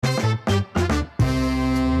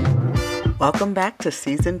Welcome back to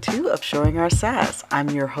Season 2 of Showing Our Sass. I'm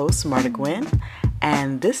your host, Marta Gwen,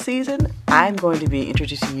 and this season I'm going to be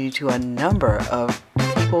introducing you to a number of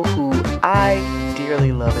people who I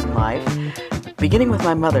dearly love in life, beginning with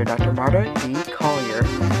my mother, Dr. Marta D. Collier.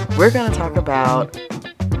 We're going to talk about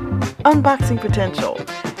unboxing potential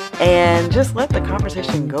and just let the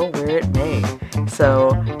conversation go where it may. So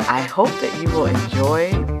I hope that you will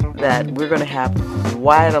enjoy that. We're going to have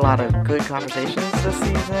quite a lot of good conversations this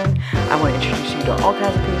season. I want to introduce you to all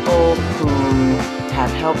kinds of people who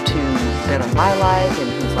have helped to better my life and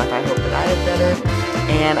whose life I hope that I have better.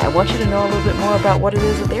 And I want you to know a little bit more about what it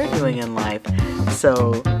is that they're doing in life.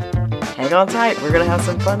 So hang on tight. We're going to have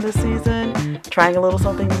some fun this season, trying a little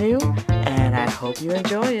something new, and I hope you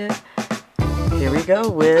enjoy it. Here we go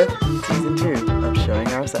with Season 2 of Showing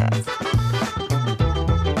Our Sass.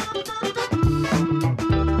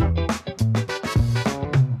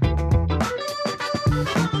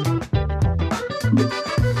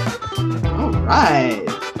 All right.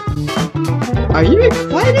 Are you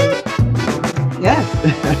excited? Yes.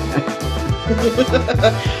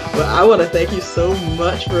 Well, I want to thank you so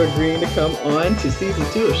much for agreeing to come on to Season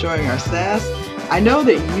 2 of Showing Our Sass. I know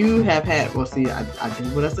that you have had, well, see, I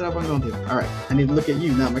did what I said I was going to do. All right. I need to look at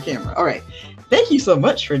you, not my camera. All right. Thank you so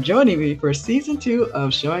much for joining me for Season 2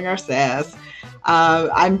 of Showing Our Sass.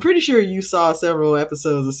 I'm pretty sure you saw several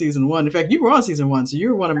episodes of Season 1. In fact, you were on Season 1, so you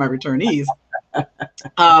were one of my returnees.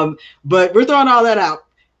 But we're throwing all that out,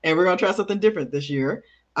 and we're going to try something different this year,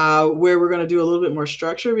 where we're going to do a little bit more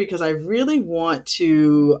structure, because I really want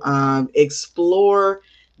to explore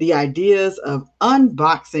the ideas of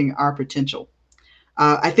unboxing our potential.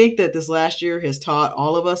 I think that this last year has taught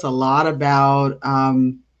all of us a lot about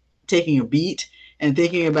taking a beat and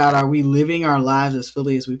thinking about, are we living our lives as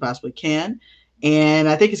fully as we possibly can? And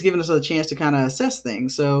I think it's given us a chance to kind of assess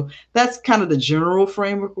things. So that's kind of the general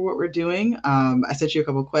framework of what we're doing. I sent you a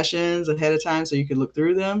couple of questions ahead of time so you could look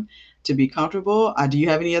through them to be comfortable. Do you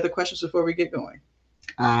have any other questions before we get going?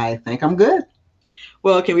 I think I'm good.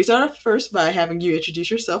 Well, can we start off first by having you introduce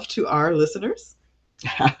yourself to our listeners?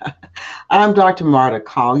 I'm Dr. Marta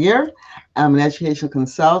Collier. I'm an educational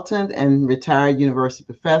consultant and retired university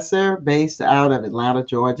professor based out of Atlanta,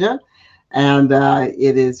 Georgia. And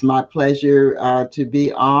it is my pleasure to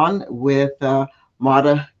be on with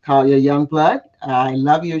Marta Collier Youngblood. I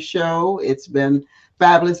love your show. It's been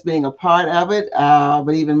fabulous being a part of it,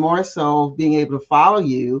 but even more so being able to follow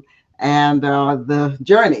you and the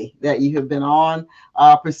journey that you have been on,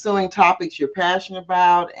 pursuing topics you're passionate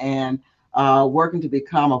about and working to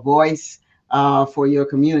become a voice for your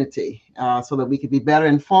community so that we could be better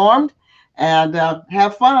informed and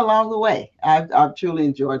have fun along the way. I've truly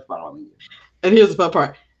enjoyed following you. And here's the fun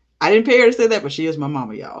part. I didn't pay her to say that, but she is my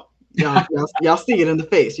mama, y'all. Y'all see it in the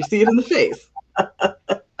face. You see it in the face.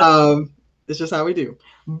 It's just how we do.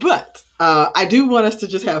 But I do want us to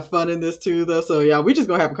just have fun in this too, though. So yeah, we just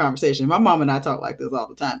gonna have a conversation. My mom and I talk like this all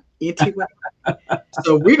the time.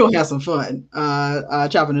 So we're gonna have some fun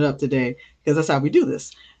chopping it up today, because that's how we do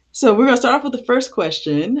this. So we're gonna start off with the first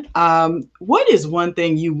question. What is one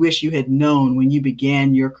thing you wish you had known when you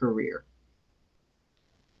began your career?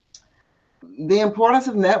 The importance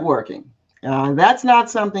of networking. That's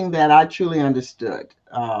not something that I truly understood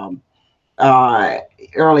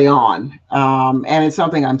early on, and it's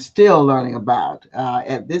something I'm still learning about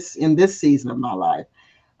in this season of my life.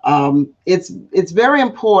 It's very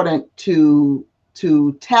important to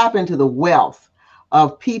tap into the wealth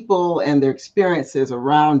of people and their experiences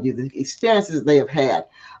around you, the experiences they have had,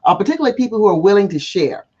 particularly people who are willing to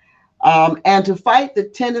share, and to fight the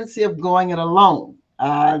tendency of going it alone.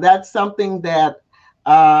 That's something that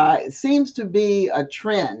seems to be a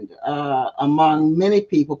trend among many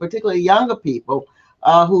people, particularly younger people,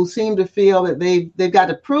 who seem to feel that they've got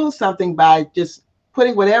to prove something by just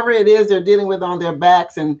putting whatever it is they're dealing with on their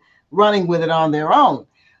backs and running with it on their own.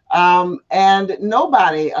 And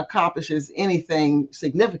nobody accomplishes anything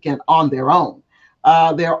significant on their own.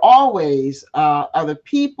 There are always other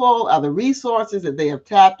people, other resources that they have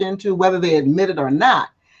tapped into, whether they admit it or not.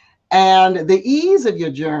 And the ease of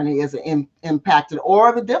your journey is impacted,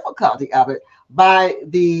 or the difficulty of it, by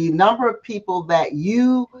the number of people that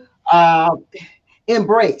you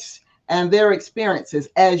embrace and their experiences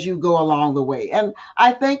as you go along the way. And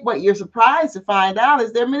I think what you're surprised to find out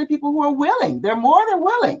is there are many people who are willing, they're more than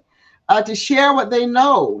willing to share what they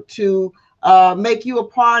know, to make you a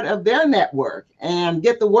part of their network and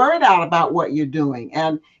get the word out about what you're doing.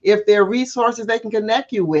 And if there are resources they can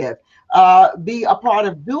connect you with, be a part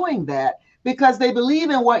of doing that, because they believe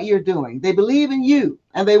in what you're doing. They believe in you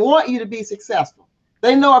and they want you to be successful.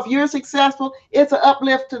 They know if you're successful, it's an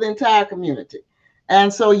uplift to the entire community.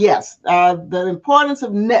 And so, yes, the importance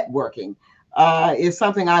of networking is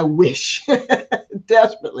something I wish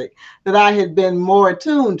desperately that I had been more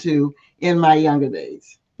attuned to in my younger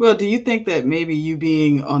days. Well, do you think that maybe you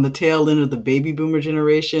being on the tail end of the baby boomer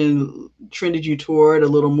generation trended you toward a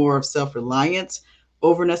little more of self-reliance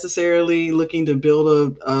over necessarily looking to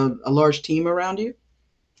build a large team around you?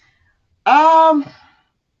 Um,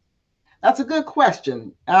 that's a good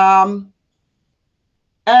question. My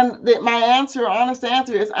answer, honest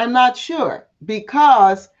answer, is I'm not sure,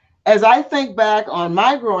 because as I think back on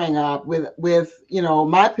my growing up with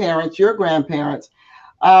my parents, your grandparents,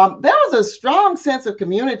 there was a strong sense of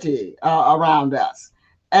community around us,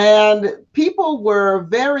 and people were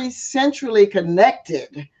very centrally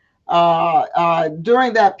connected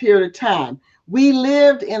during that period of time. We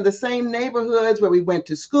lived in the same neighborhoods where we went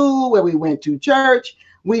to school, where we went to church.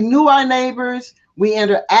 We knew our neighbors. We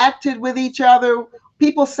interacted with each other.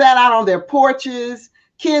 People sat out on their porches.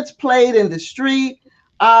 Kids played in the street.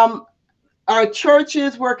 Um, our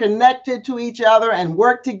churches were connected to each other and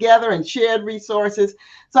worked together and shared resources.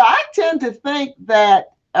 So I tend to think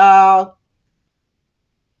that, and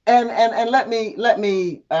let me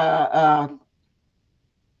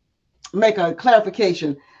make a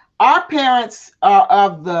clarification. Our parents are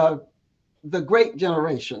of the great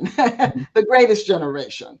generation, the greatest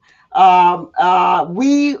generation.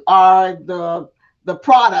 We are the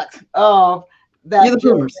product of You're that the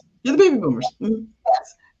generation. boomers. You're the baby boomers. Mm-hmm.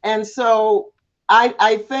 Yes. And so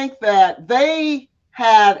I think that they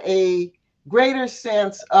had a greater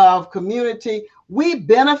sense of community. We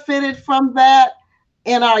benefited from that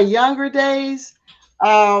in our younger days.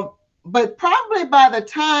 Uh, but probably by the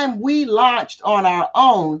time we launched on our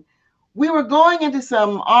own, we were going into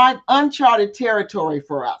some uncharted territory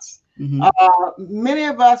for us. Mm-hmm. Many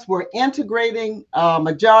of us were integrating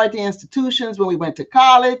majority institutions when we went to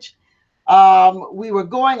college. We were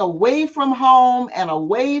going away from home and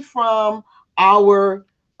away from our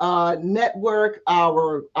network,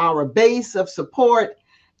 our base of support,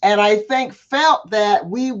 and I think felt that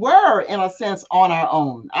we were, in a sense, on our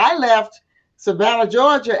own. I left Savannah,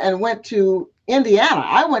 Georgia, and went to Indiana.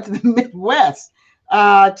 I went to the Midwest,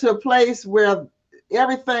 to a place where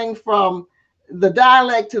everything from the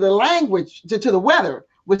dialect to the language to the weather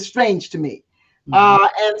was strange to me.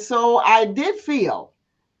 And so I did feel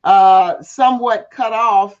somewhat cut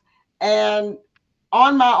off and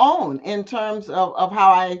on my own in terms of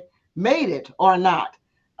how I made it or not.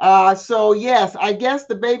 So yes, I guess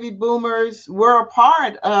the baby boomers were a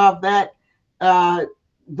part of that uh,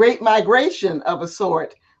 great migration of a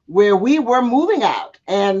sort, where we were moving out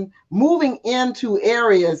and moving into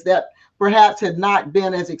areas that perhaps had not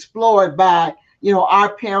been as explored by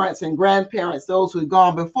our parents and grandparents, those who had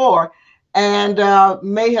gone before, and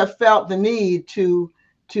may have felt the need to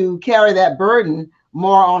carry that burden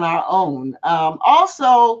more on our own.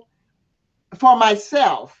 Also, for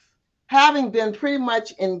myself, having been pretty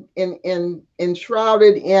much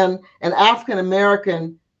enshrouded in an African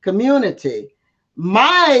American community,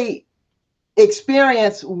 my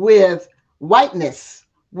experience with whiteness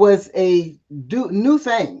was a new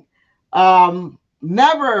thing.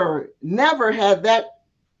 Never had that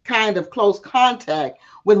kind of close contact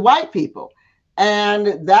with white people.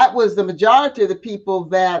 And that was the majority of the people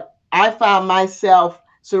that I found myself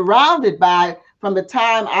surrounded by from the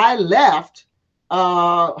time I left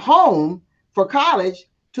home for college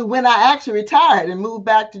to when I actually retired and moved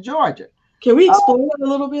back to Georgia. Can we explore that a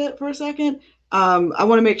little bit for a second? I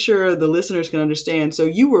want to make sure the listeners can understand. So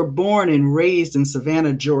you were born and raised in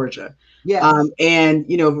Savannah, Georgia. Yes. And,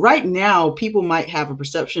 right now people might have a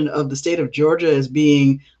perception of the state of Georgia as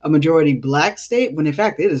being a majority Black state, when in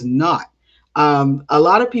fact it is not. A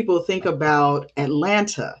lot of people think about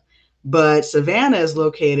Atlanta, but Savannah is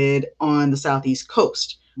located on the southeast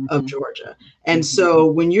coast of Georgia. And so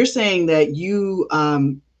when you're saying that you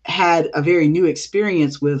had a very new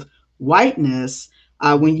experience with whiteness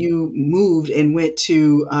when you moved and went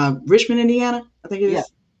to Richmond, Indiana, I think it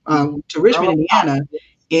is, to Richmond, Indiana,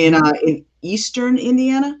 in eastern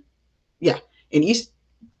Indiana, yeah, in east,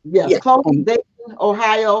 yes, yeah, close to Dayton,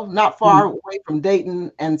 Ohio, not far away from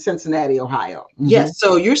Dayton and Cincinnati, Ohio. Yes.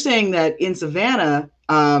 So you're saying that in Savannah,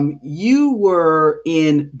 you were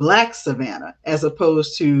in Black Savannah as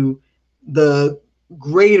opposed to the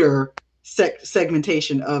greater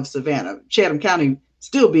segmentation of Savannah, Chatham County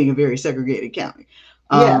still being a very segregated county.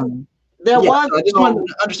 Yeah, there was. So I just wanted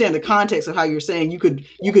to understand the context of how you're saying you could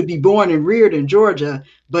be born and reared in Georgia,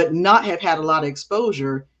 but not have had a lot of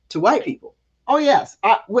exposure to white people. Oh yes,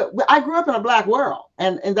 I grew up in a Black world,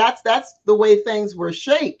 and that's the way things were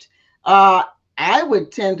shaped. I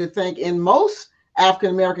would tend to think in most African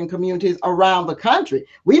American communities around the country.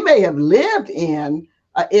 We may have lived in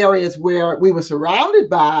areas where we were surrounded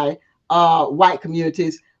by white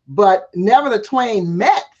communities, but never the twain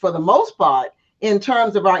met for the most part in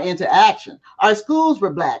terms of our interaction. Our schools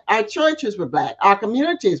were Black, our churches were Black, our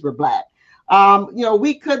communities were Black.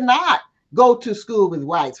 We could not go to school with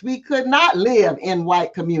whites. We could not live in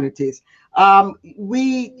white communities.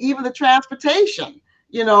 We even the transportation,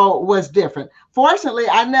 was different. Fortunately,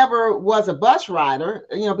 I never was a bus rider,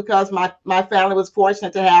 because my family was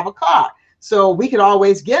fortunate to have a car, so we could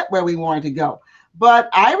always get where we wanted to go. But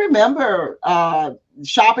I remember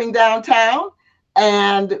shopping downtown,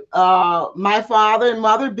 and my father and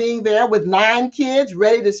mother being there with 9 kids,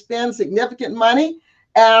 ready to spend significant money,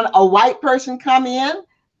 and a white person come in,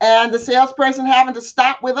 and the salesperson having to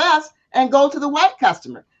stop with us and go to the white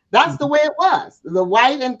customer. That's the way it was. The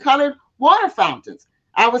white and colored water fountains.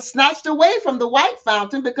 I was snatched away from the white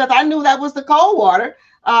fountain because I knew that was the cold water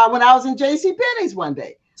when I was in J.C. Penney's one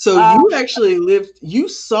day. So you actually you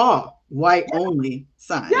saw white only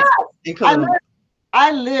signs. Yes, in color.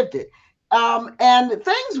 I lived it. And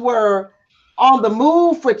things were on the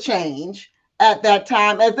move for change at that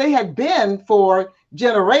time, as they had been for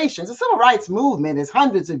generations. The civil rights movement is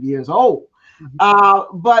hundreds of years old.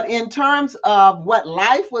 But in terms of what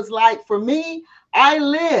life was like for me, I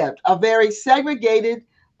lived a very segregated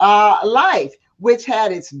life, which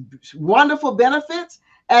had its wonderful benefits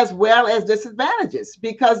as well as disadvantages,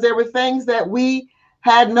 because there were things that we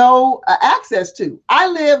had no access to. I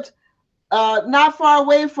lived not far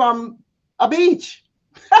away from a beach.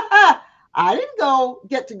 I didn't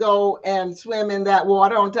get to go and swim in that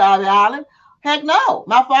water on Tybee Island. Heck no,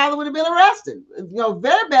 my father would have been arrested.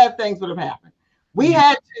 Very bad things would have happened. We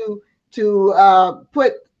had to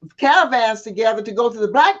put caravans together to go to the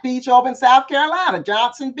Black Beach over in South Carolina,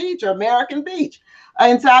 Johnson Beach or American Beach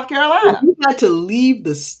in South Carolina. You had to leave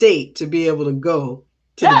the state to be able to go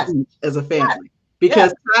to the beach as a family,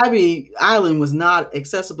 because Tybee Island was not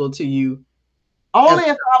accessible to you. Only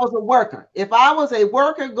if I was a worker. If I was a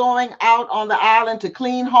worker going out on the island to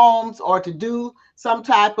clean homes or to do some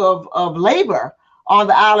type of labor on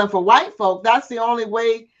the island for white folk, that's the only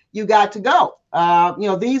way you got to go.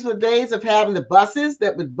 These were days of having the buses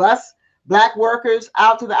that would bus Black workers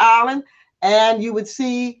out to the island, and you would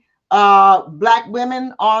see Black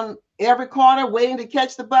women on every corner waiting to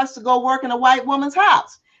catch the bus to go work in a white woman's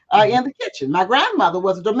house in the kitchen. My grandmother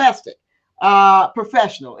was a domestic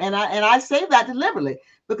professional, and I say that deliberately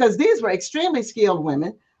because these were extremely skilled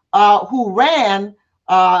women who ran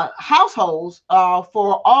households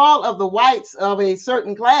for all of the whites of a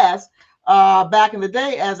certain class back in the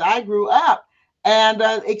day as I grew up, and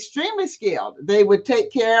extremely skilled. They would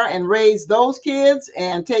take care and raise those kids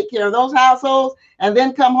and take care of those households, and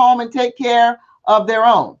then come home and take care of their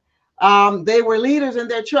own. They were leaders in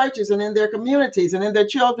their churches and in their communities and in their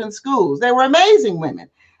children's schools. They were amazing women.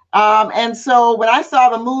 And so when I saw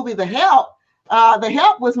the movie The Help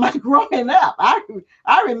was my growing up.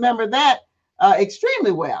 I remember that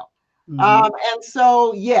extremely well. And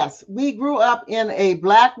so, yes, we grew up in a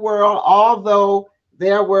Black world, although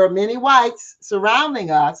there were many whites surrounding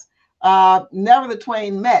us. Never the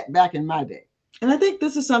twain met back in my day. And I think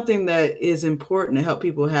this is something that is important to help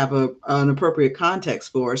people have an appropriate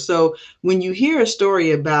context for. So when you hear a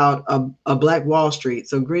story about a Black Wall Street,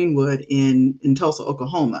 so Greenwood in Tulsa,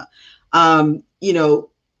 Oklahoma, I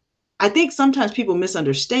think sometimes people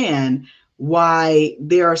misunderstand why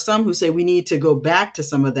there are some who say we need to go back to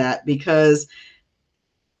some of that, because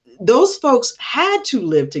those folks had to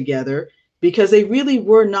live together because they really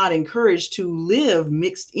were not encouraged to live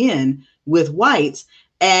mixed in with whites.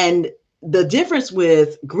 And the difference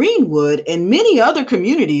with Greenwood and many other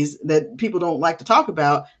communities that people don't like to talk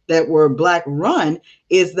about that were Black run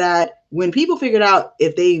is that when people figured out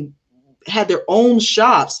if they had their own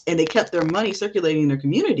shops and they kept their money circulating in their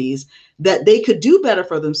communities, that they could do better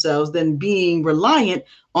for themselves than being reliant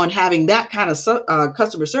on having that kind of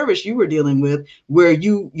customer service you were dealing with, where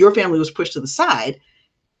your family was pushed to the side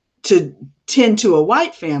to tend to a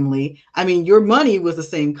white family. I mean, your money was the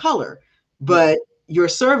same color, but your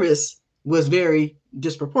service was very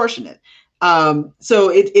disproportionate. But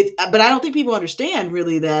I don't think people understand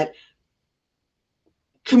really that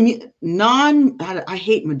I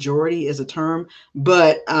hate majority as a term,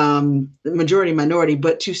 but majority, minority,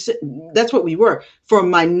 but that's what we were. For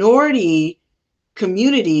minority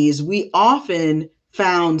communities, we often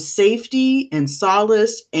found safety and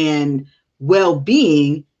solace and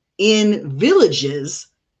well-being in villages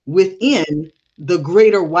within the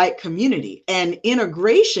greater white community, and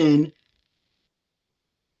integration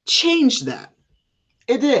changed that.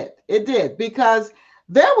 It did, because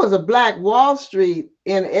there was a Black Wall Street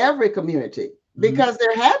in every community because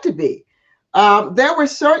there had to be. There were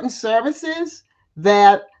certain services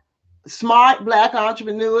that smart Black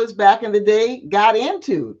entrepreneurs back in the day got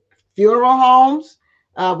into. Funeral homes.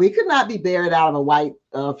 We could not be buried out of a white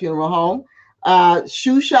funeral home.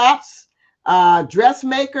 Shoe shops,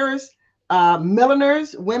 dressmakers,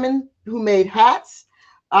 milliners, women who made hats,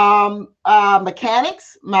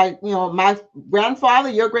 mechanics. My grandfather,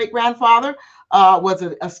 your great grandfather, was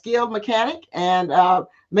a skilled mechanic and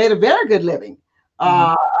made a very good living.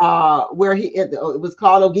 Where it was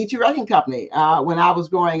called Ogeechee Wrecking Company when I was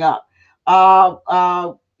growing up.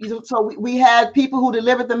 So we had people who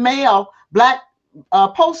delivered the mail, Black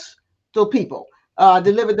postal people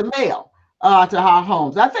delivered the mail to our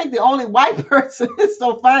homes. I think the only white person, it's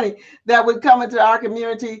so funny, that would come into our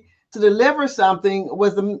community to deliver something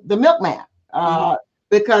was the milkman,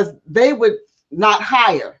 because they would not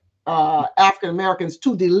hire African Americans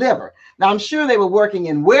to deliver. Now, I'm sure they were working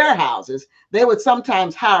in warehouses. They would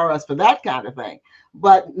sometimes hire us for that kind of thing,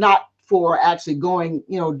 but not for actually going,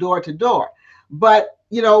 door to door. But,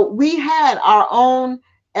 we had our own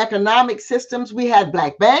economic systems. We had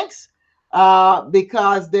Black banks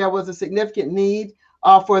because there was a significant need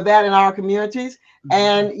for that in our communities.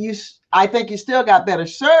 And I think you still got better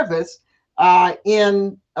service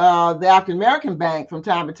in the African American bank from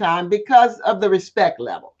time to time because of the respect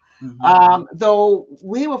level. Though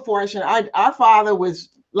we were fortunate, our father was,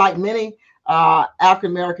 like many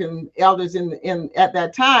African American elders at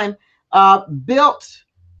that time, built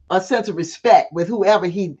a sense of respect with whoever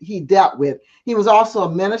he dealt with. He was also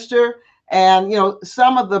a minister, and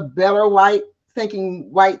some of the better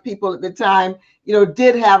thinking white people at the time,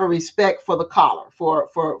 did have a respect for the collar,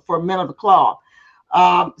 for men of the cloth.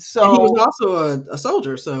 So and he was also a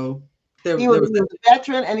soldier, so he was a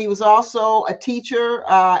veteran, and he was also a teacher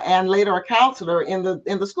and later a counselor in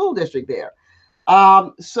the school district there.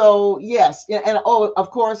 So yes, and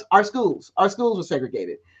of course our schools were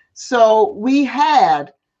segregated. So we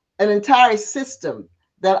had an entire system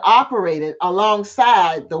that operated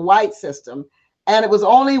alongside the white system, and it was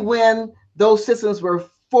only when those systems were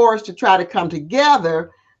forced to try to come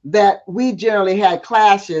together that we generally had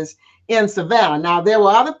clashes in Savannah. Now, there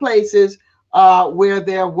were other places where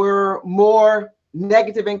there were more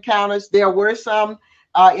negative encounters. There were some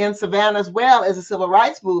in Savannah as well, as the civil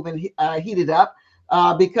rights movement heated up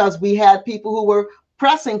because we had people who were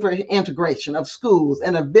pressing for integration of schools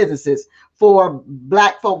and of businesses for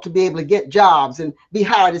Black folk to be able to get jobs and be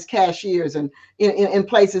hired as cashiers and in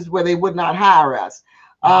places where they would not hire us.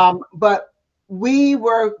 But we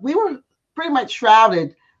were pretty much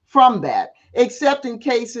shrouded from that, except in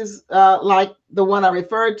cases like the one I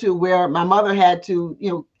referred to, where my mother had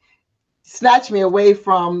to, snatch me away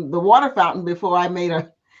from the water fountain before I made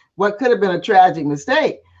what could have been a tragic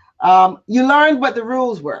mistake. You learned what the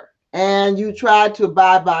rules were, and you tried to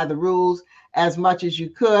abide by the rules as much as you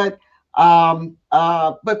could.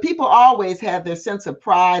 But people always had their sense of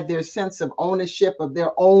pride, their sense of ownership of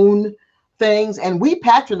their own things, and we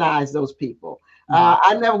patronized those people.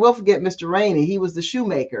 I never will forget Mr. Rainey. He was the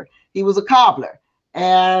shoemaker. He was a cobbler,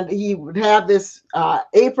 and he would have this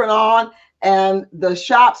apron on, and the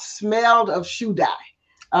shop smelled of shoe dye.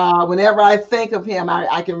 Whenever I think of him,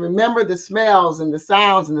 I can remember the smells and the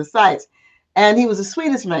sounds and the sights. And he was the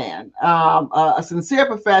sweetest man, a sincere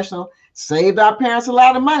professional, saved our parents a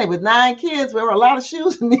lot of money. With 9 kids, there were a lot of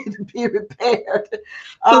shoes that needed to be repaired.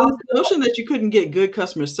 So the notion that you couldn't get good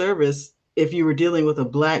customer service if you were dealing with a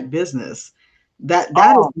Black business, that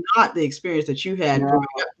is not the experience that you had growing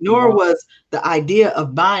up, nor was the idea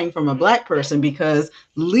of buying from a Black person, because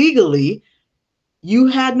legally you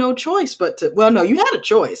had no choice but to, well, no, you had a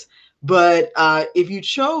choice, but if you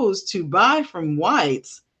chose to buy from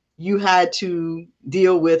whites, you had to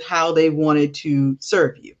deal with how they wanted to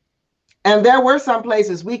serve you. And there were some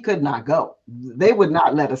places we could not go. They would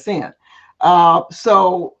not let us in.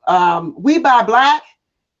 So We Buy Black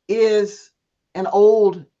is an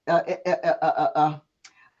old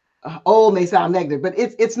may sound negative, but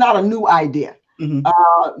it's not a new idea.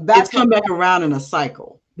 That's come back around in a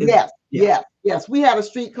cycle. Yes. We had a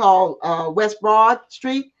street called West Broad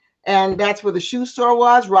Street, and that's where the shoe store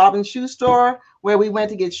was, Robin's Shoe Store, where we went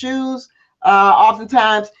to get shoes.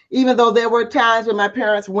 Oftentimes, even though there were times when my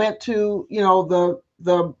parents went to,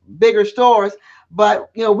 the bigger stores,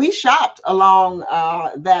 but we shopped along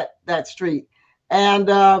that street, and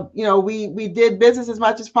we did business as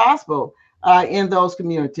much as possible in those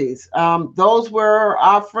communities. Those were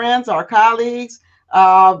our friends, our colleagues,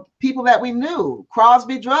 people that we knew.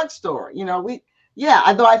 Crosby Drug Store,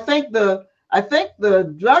 although I think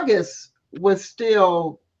the druggist was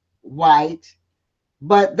still white,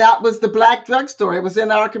 but that was the Black drugstore. It was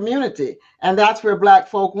in our community, and that's where Black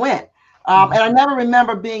folk went. Mhm. And I never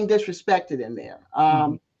remember being disrespected in there.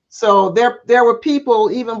 Mhm. So there were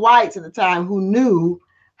people, even whites at the time, who knew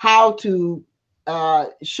how to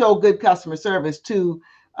show good customer service to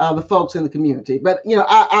the folks in the community. But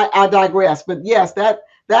I digress. But yes, that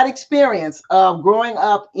experience of growing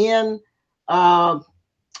up in uh,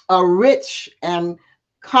 a rich and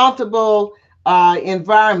comfortable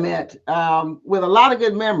environment with a lot of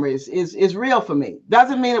good memories is real for me.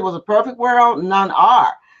 Doesn't mean it was a perfect world, none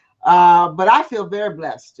are. But I feel very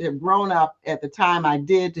blessed to have grown up at the time I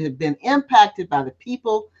did, to have been impacted by the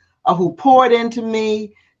people who poured into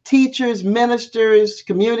me, teachers, ministers,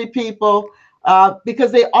 community people,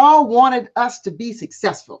 because they all wanted us to be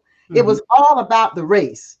successful. It Mhm. was all about the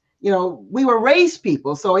race. We were race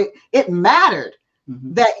people, so it mattered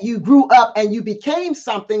Mhm. that you grew up and you became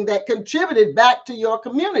something that contributed back to your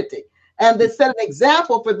community and that set an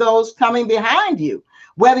example for those coming behind you.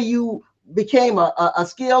 Whether you became a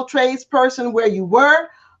skilled trades person where you were,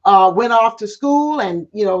 went off to school and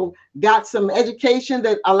got some education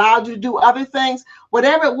that allowed you to do other things,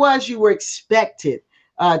 whatever it was, you were expected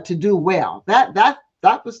to do well.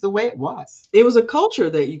 That was the way it was. It was a culture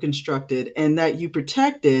that you constructed and that you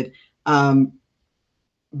protected, um,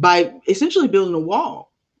 by essentially building a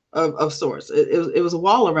wall of sorts. It was a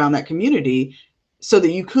wall around that community so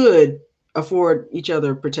that you could afford each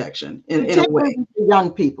other protection in a way. Particularly for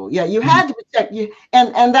young people. Yeah, you Mhm. had to protect you,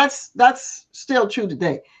 and that's still true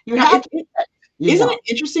today. You Now, had to protect your isn't young. it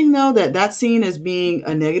interesting though that that's seen as being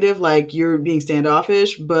a negative, like you're being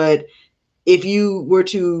standoffish, but if you were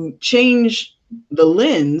to change the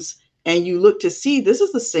lens and you look to see, this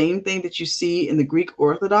is the same thing that you see in the Greek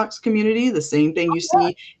Orthodox community, the same thing you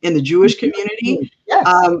see in the Jewish community. Yes.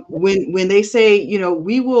 When they say,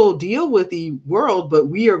 we will deal with the world, but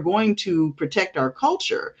we are going to protect our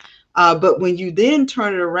culture. But when you then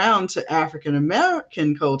turn it around to African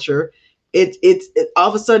American culture, it all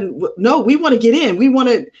of a sudden, no, we want to get in. We want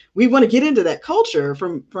to get into that culture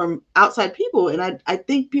from outside people, and I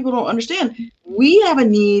think people don't understand. We have a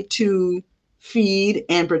need to feed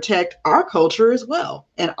and protect our culture as well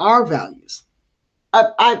and our values.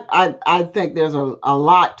 I think there's a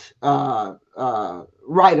lot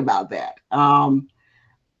right about that.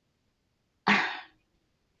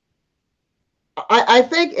 I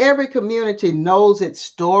think every community knows its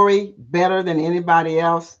story better than anybody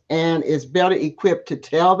else and is better equipped to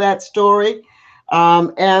tell that story.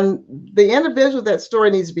 And the individual that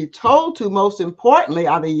story needs to be told to, most importantly,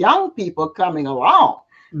 are the young people coming along,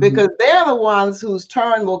 Mm-hmm. because they're the ones whose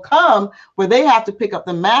turn will come where they have to pick up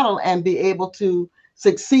the mantle and be able to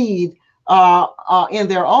succeed in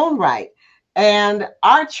their own right. And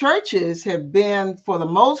our churches have been, for the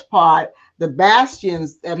most part, the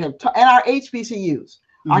bastions that have, and our HBCUs,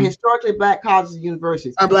 our Mm-hmm. historically Black colleges and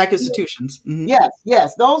universities. Our Black institutions. Mm-hmm. Yes,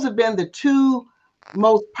 yes, those have been the two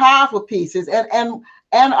most powerful pieces,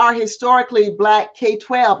 and our historically Black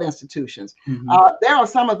K-12 institutions. Mm-hmm. There are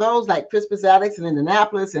some of those like Crispus Attucks in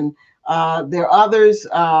Indianapolis, and there are others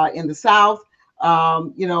in the South.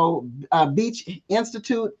 Beach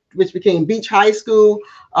Institute, which became Beach High School,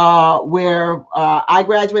 where I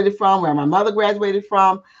graduated from, where my mother graduated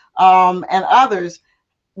from, and others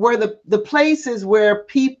were the places where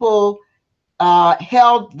people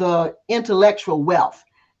held the intellectual wealth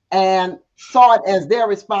and saw it as their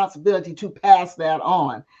responsibility to pass that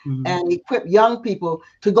on Mm-hmm. and equip young people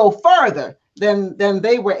to go further than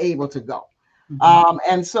they were able to go. Mm-hmm.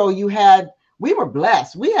 And so we were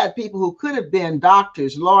blessed. We had people who could have been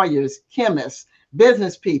doctors, lawyers, chemists,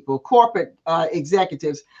 business people, corporate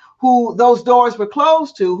executives, who those doors were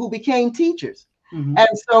closed to, who became teachers. Mm-hmm. And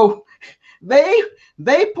so they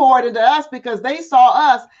they poured into us because they saw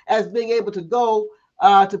us as being able to go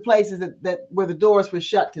to places that where the doors were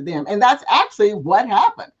shut to them, and that's actually what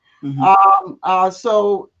happened. Mm-hmm.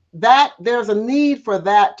 So that there's a need for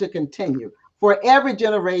that to continue for every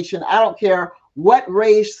generation. I don't care what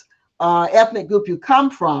race, ethnic group you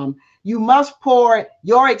come from. You must pour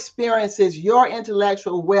your experiences, your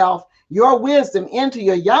intellectual wealth, your wisdom into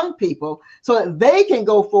your young people so that they can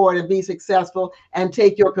go forward and be successful and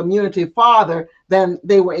take your community farther than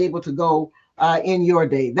they were able to go in your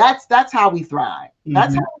day. That's how we thrive.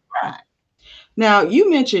 That's Mm-hmm. how we thrive. Now, you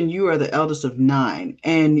mentioned you are the eldest of nine,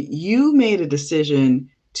 and you made a decision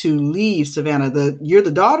to leave Savannah. You're the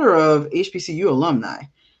daughter of HBCU alumni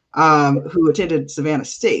who attended Savannah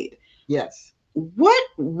State. Yes. What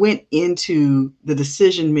went into the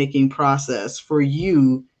decision-making process for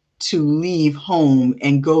you to leave home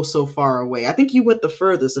and go so far away? I think you went the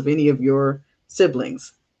furthest of any of your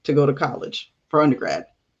siblings to go to college for undergrad.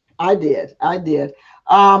 I did.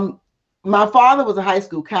 Um, my father was a high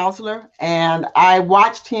school counselor, and I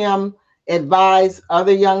watched him advise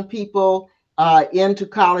other young people into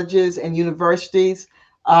colleges and universities.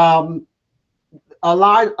 Um, a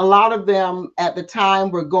lot of them at the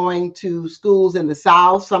time were going to schools in the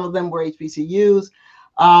South. Some of them were HBCUs,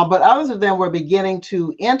 but others of them were beginning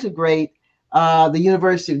to integrate the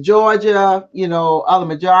University of Georgia, other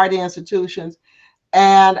majority institutions.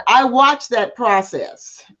 And I watched that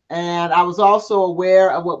process. And I was also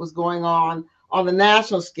aware of what was going on the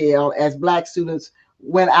national scale as Black students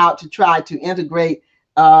went out to try to integrate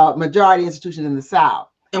majority institutions in the South.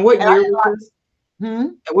 And what year was this? Hmm?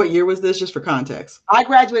 What year was this, just for context? I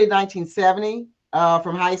graduated in 1970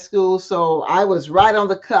 from high school, so I was right on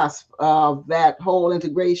the cusp of that whole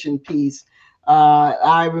integration piece.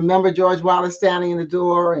 I remember George Wallace standing in the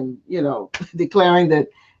door and, declaring that,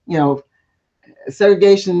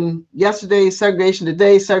 segregation yesterday, segregation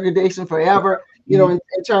today, segregation forever, in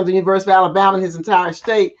terms of the University of Alabama and his entire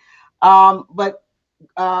state. But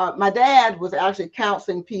my dad was actually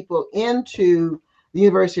counseling people into the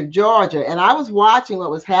University of Georgia, and I was watching what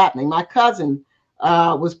was happening. My cousin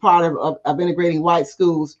was part of integrating white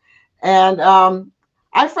schools, and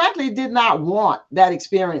I frankly did not want that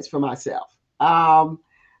experience for myself. I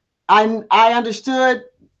understood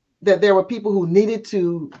that there were people who needed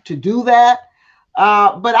to do that,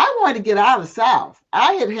 but I wanted to get out of the South.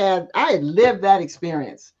 I had lived that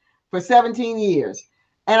experience for 17 years.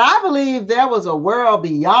 And I believe there was a world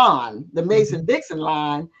beyond the Mason-Dixon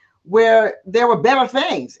line where there were better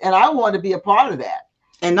things. And I wanted to be a part of that.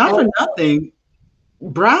 And not for nothing,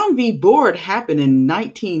 Brown v. Board happened in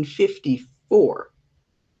 1954.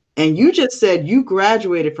 And you just said you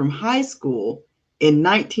graduated from high school in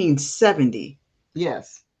 1970.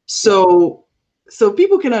 Yes. So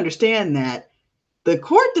people can understand that the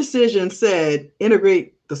court decision said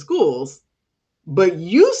integrate the schools, but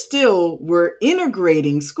you still were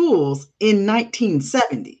integrating schools in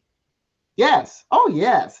 1970. Yes. Oh,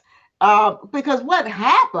 yes. Because what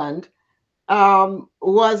happened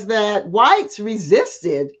was that whites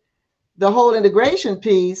resisted the whole integration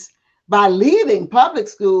piece by leaving public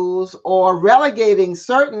schools or relegating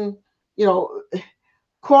certain,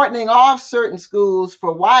 cordoning off certain schools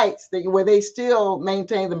for whites where they still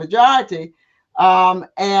maintain the majority.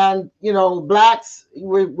 And blacks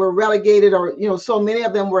were relegated, or so many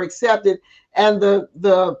of them were accepted, and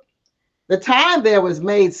the time there was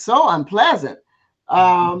made so unpleasant.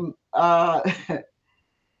 I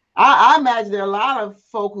imagine there are a lot of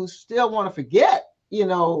folk who still want to forget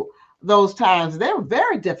those times. They were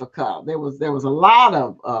very difficult. There was a lot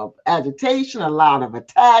of agitation, a lot of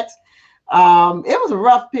attacks. It was a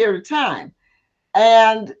rough period of time,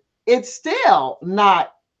 and it's still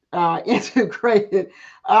not integrated.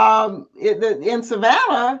 In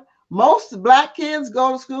Savannah, most black kids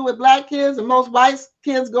go to school with black kids, and most white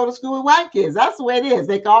kids go to school with white kids. That's the way it is.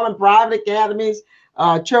 They call them private academies,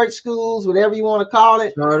 church schools, whatever you want to call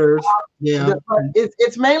it. Charters. Yeah.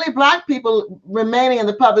 It's mainly black people remaining in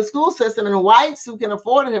the public school system, and whites who can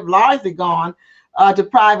afford it have largely gone to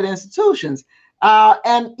private institutions.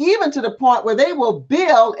 And even to the point where they will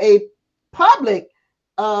build a public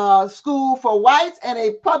school for whites and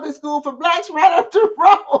a public school for blacks right up the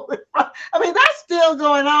road. I mean, that's still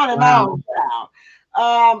going on in our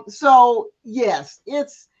town. So yes,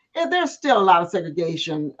 there's still a lot of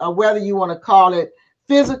segregation, whether you want to call it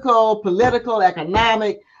physical, political,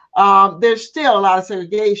 economic. There's still a lot of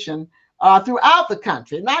segregation throughout the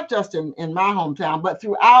country, not just in my hometown, but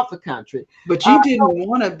throughout the country. But you didn't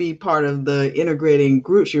want to be part of the integrating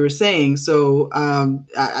groups, you were saying. So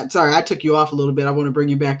sorry, I took you off a little bit. I want to bring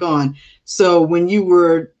you back on. So when you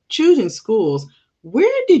were choosing schools,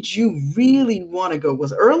 where did you really want to go?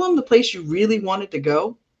 Was Earlham the place you really wanted to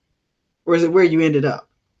go? Or is it where you ended up?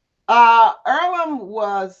 Earlham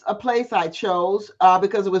was a place I chose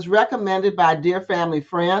because it was recommended by a dear family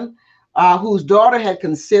friend whose daughter had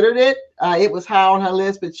considered it. It was high on her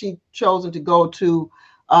list, but she'd chosen to go to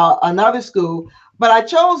another school. But I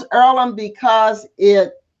chose Earlham because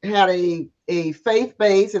it had a faith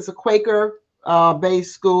base. It's a Quaker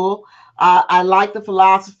based school. I like the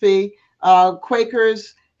philosophy.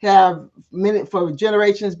 Quakers have for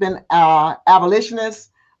generations been abolitionists.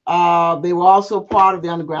 They were also part of the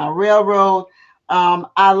Underground Railroad.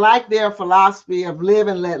 I like their philosophy of live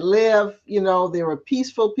and let live. They were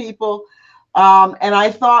peaceful people. And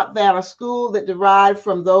I thought that a school that derived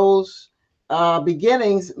from those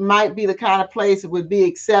beginnings might be the kind of place that would be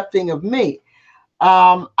accepting of me.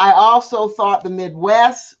 I also thought the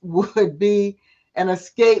Midwest would be an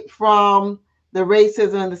escape from the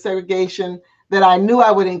racism and the segregation that I knew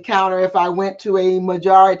I would encounter if I went to a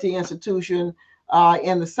majority institution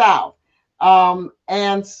in the South. And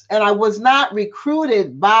I was not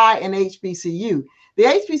recruited by an HBCU. The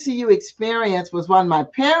HBCU experience was one my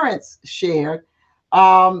parents shared,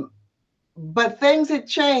 um, but things had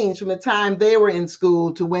changed from the time they were in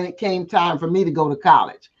school to when it came time for me to go to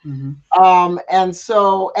college. Mm-hmm.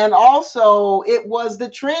 And also it was the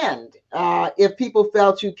trend. If people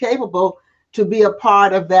felt you capable to be a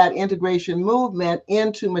part of that integration movement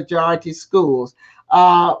into majority schools.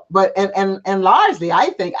 But largely, I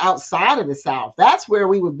think outside of the South, that's where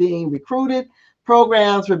we were being recruited.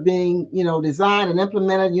 Programs were being, designed and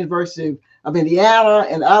implemented. University of Indiana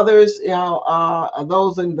and others,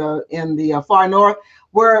 those in the far north,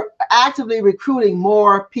 were actively recruiting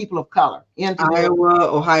more people of color into Iowa,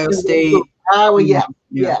 Ohio their State. Iowa, yeah,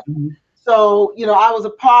 Yeah. yeah. Mm-hmm. So, I was a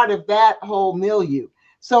part of that whole milieu.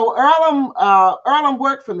 So Earlham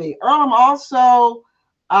worked for me. Earlham also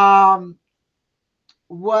um,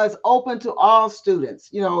 was open to all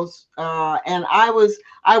students, and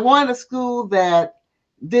I wanted a school that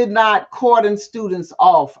did not cordon students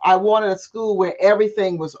off. I wanted a school where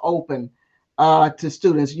everything was open to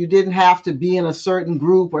students. You didn't have to be in a certain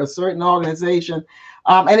group or a certain organization,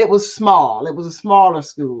 and it was small. It was a smaller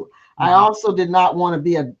school. Mm-hmm. I also did not want to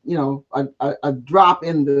be a drop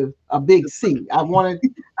in a big sea. I wanted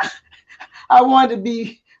to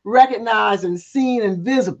be recognized and seen and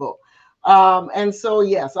visible. And so,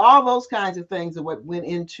 yes, all those kinds of things are what went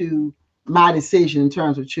into my decision in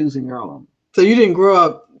terms of choosing Earlham. So you didn't grow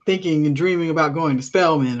up thinking and dreaming about going to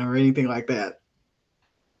Spelman or anything like that?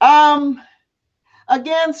 Um,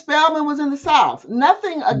 Again, Spelman was in the South.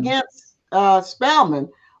 Nothing against Spelman,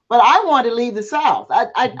 but I wanted to leave the South.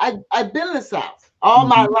 I'd been in the South all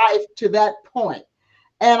my life to that point,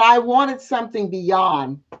 and I wanted something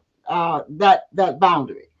beyond that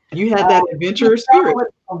boundary. You had that adventurous spirit.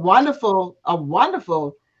 A wonderful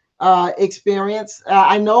experience.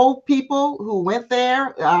 I know people who went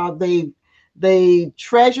there. They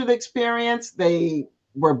treasured the experience. They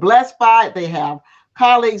were blessed by it. They have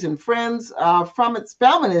colleagues and friends from it.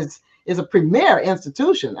 Spelman is a premier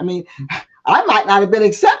institution. I mean, I might not have been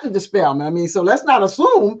accepted to Spelman. I mean, so let's not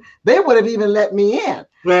assume they would have even let me in.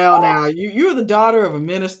 Well, now you're the daughter of a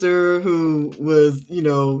minister who was,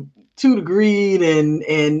 2 degreed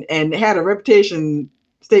and had a reputation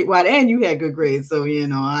statewide, and you had good grades. So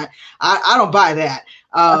I don't buy that.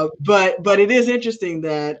 But it is interesting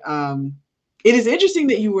that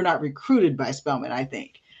you were not recruited by Spelman, I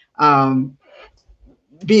think.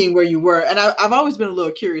 Being where you were, and I've always been a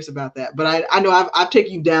little curious about that, but I know I've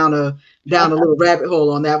taken you down a little rabbit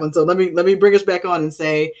hole on that one. So let me bring us back on and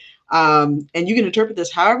say, and you can interpret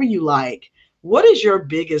this however you like. What is your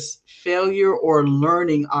biggest failure or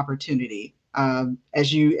learning opportunity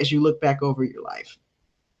as you look back over your life?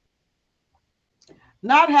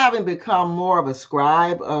 Not having become more of a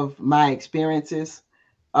scribe of my experiences,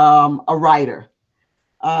 a writer.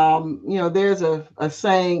 There's a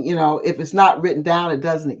saying, if it's not written down, it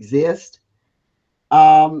doesn't exist.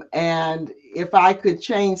 And if I could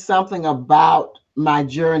change something about my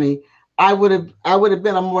journey, I would have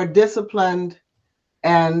been a more disciplined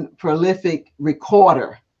and prolific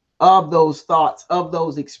recorder of those thoughts, of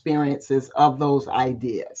those experiences, of those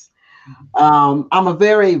ideas. I'm a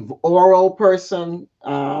very oral person.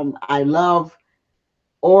 I love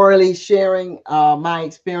orally sharing my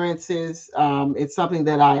experiences. It's something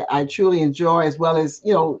that I truly enjoy, as well as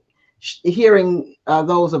hearing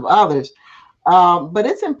those of others. But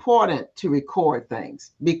it's important to record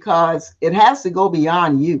things because it has to go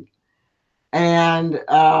beyond you. And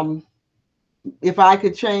if I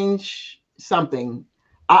could change something,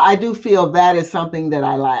 I do feel that is something that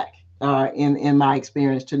I lack in my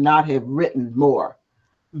experience, to not have written more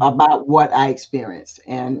about what I experienced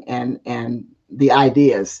and the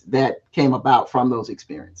ideas that came about from those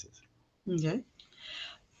experiences. Okay.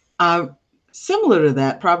 Similar to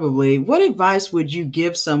that, probably, what advice would you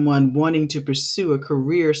give someone wanting to pursue a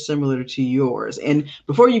career similar to yours? And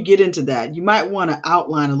before you get into that, you might want to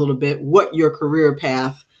outline a little bit what your career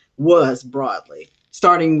path was broadly,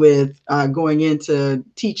 starting with going into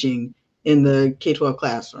teaching in the K-12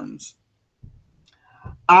 classrooms.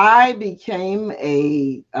 I became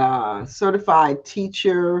a certified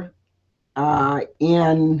teacher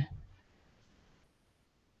in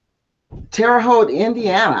Terre Haute,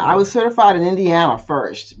 Indiana. I was certified in Indiana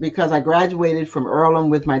first because I graduated from Earlham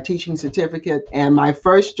with my teaching certificate, and my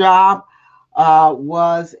first job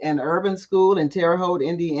was an urban school in Terre Haute,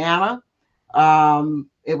 Indiana.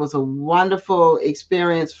 It was a wonderful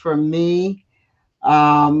experience for me.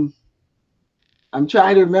 I'm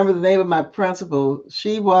trying to remember the name of my principal.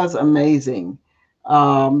 She was amazing.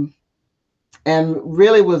 and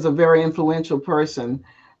really was a very influential person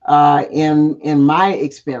in my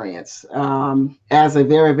experience as a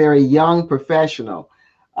very, very young professional.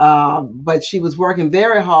 But she was working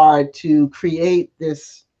very hard to create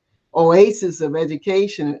this oasis of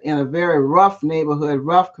education in a very rough neighborhood,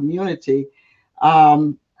 rough community,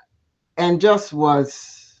 um, and just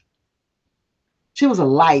was she was a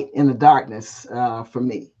light in the darkness for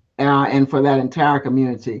me and for that entire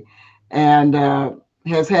community, and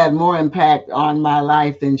has had more impact on my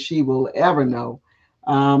life than she will ever know.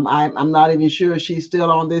 I'm not even sure she's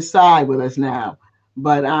still on this side with us now,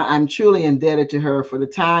 but I'm truly indebted to her for the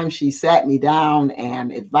time she sat me down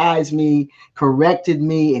and advised me, corrected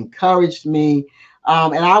me, encouraged me.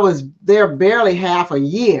 And I was there barely half a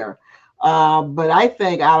year. But I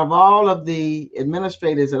think out of all of the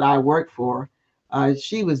administrators that I worked for,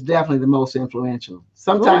 she was definitely the most influential.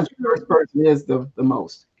 Sometimes the first person is the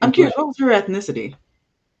most. I'm curious, what was her ethnicity?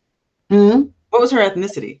 Hmm? What was her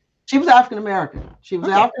ethnicity? She was African American. She was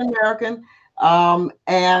Okay. African American,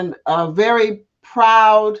 and a very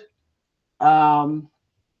proud um,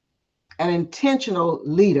 and intentional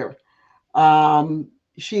leader.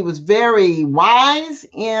 She was very wise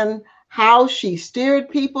in how she steered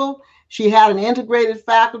people. She had an integrated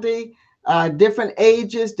faculty, different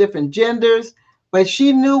ages, different genders, but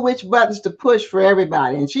she knew which buttons to push for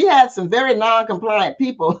everybody. And she had some very non-compliant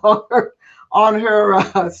people on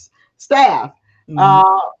her staff.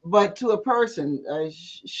 But to a person,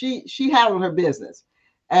 she handled her business,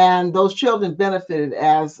 and those children benefited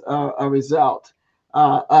as a result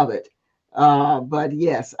of it. But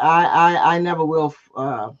yes, I never will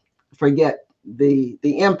forget the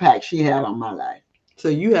impact she had on my life. So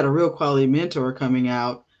you had a real quality mentor coming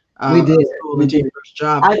out We did. school into your first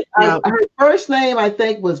job. Her first name, I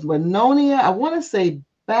think, was Winonia. I want to say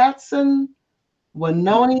Batson.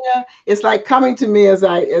 Winonia. It's like coming to me as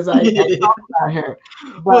I talk about her.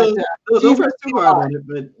 But well, don't press too hard on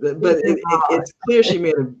it. But it's clear she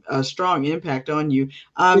made a strong impact on you.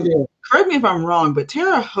 Correct me if I'm wrong, but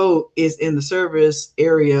Terre Haute is in the service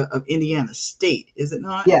area of Indiana State, is it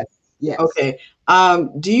not? Yes. Yes. Okay.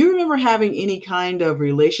 Do you remember having any kind of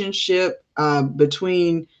relationship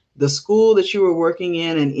between the school that you were working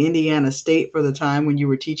in and Indiana State for the time when you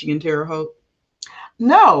were teaching in Terre Haute?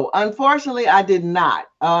 No, unfortunately, I did not.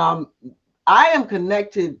 I am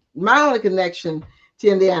connected. My only connection to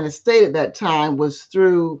Indiana State at that time was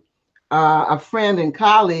through a friend and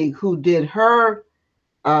colleague who did her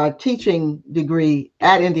teaching degree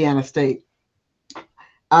at Indiana State.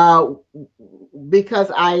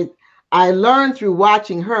 Because I learned through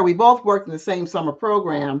watching her. We both worked in the same summer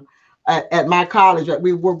program at my college.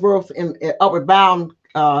 We were both in Upward Bound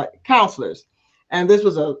counselors. And this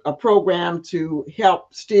was a program to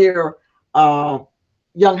help steer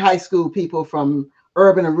young high school people from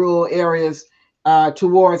urban and rural areas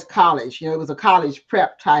towards college. It was a college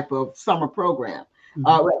prep type of summer program.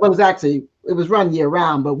 It was run year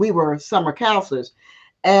round, but we were summer counselors.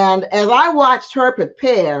 And as I watched her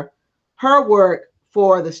prepare her work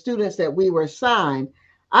for the students that we were assigned,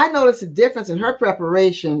 I noticed a difference in her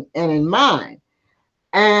preparation and in mine.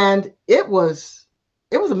 And it was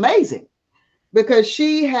amazing, because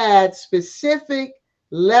she had specific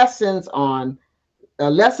lessons on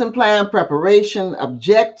lesson plan preparation,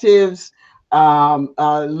 objectives,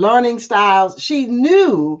 learning styles. She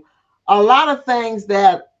knew a lot of things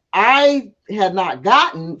that I had not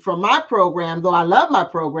gotten from my program, though I love my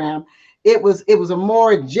program. It was a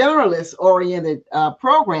more generalist oriented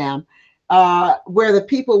program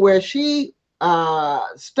where she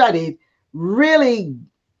studied really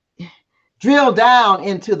drill down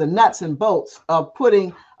into the nuts and bolts of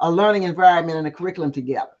putting a learning environment and a curriculum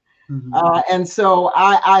together. And so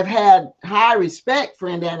I've had high respect for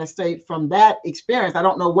Indiana State from that experience. I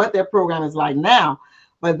don't know what their program is like now,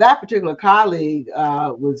 but that particular colleague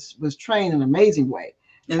was trained in an amazing way.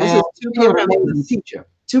 And this is two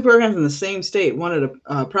programs in the same state, one at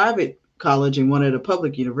a private college and one at a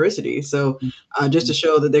public university. So just to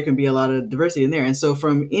show that there can be a lot of diversity in there. And so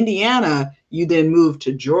from Indiana, you then moved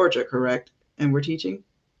to Georgia, correct? And we're teaching?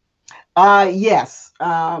 Yes.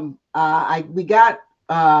 I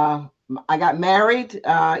got married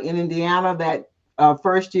in Indiana that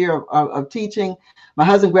first year of teaching. My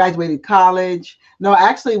husband graduated college. No,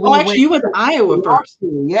 actually, you went to Iowa first.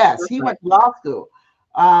 Yes, he went to law school.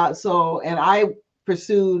 And I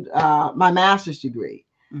pursued my master's degree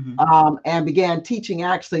and began teaching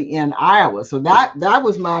actually in Iowa. So that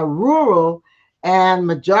was my rural and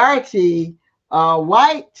majority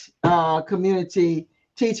white community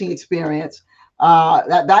teaching experience.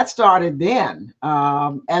 That started then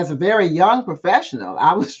as a very young professional.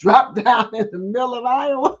 I was dropped down in the middle of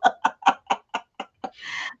Iowa.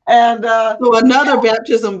 And So another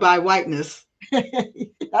baptism by whiteness.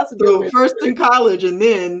 that's a good So way. first in college, and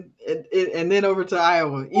then over to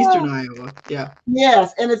Iowa, Eastern Iowa. Yeah.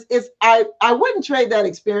 Yes, and it's I wouldn't trade that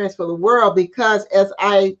experience for the world, because as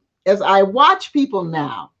I watch people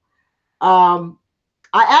now, um,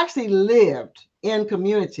 I actually lived in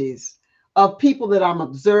communities of people that I'm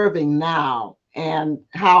observing now and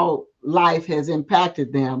how life has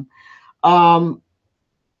impacted them. Um,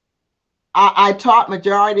 I taught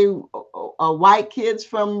majority white kids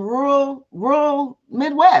from rural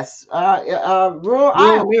Midwest, rural Rural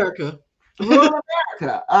Iowa, America. rural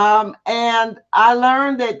America. And I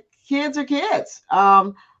learned that kids are kids.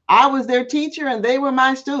 I was their teacher and they were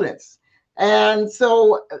my students. And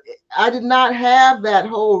so I did not have that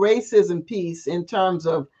whole racism piece in terms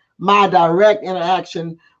of my direct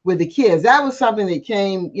interaction with the kids. That was something that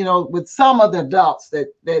came, with some of the adults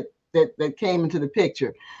that came into the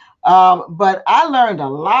picture. But I learned a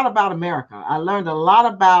lot about America. I learned a lot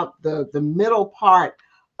about the middle part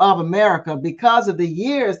of America because of the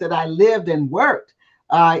years that I lived and worked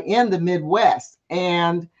in the Midwest,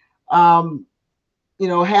 and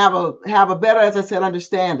have a better, as I said,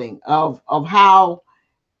 understanding of how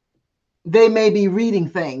they may be reading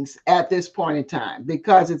things at this point in time,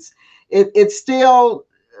 because it's still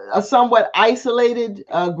a somewhat isolated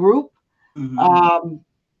group. Mm-hmm.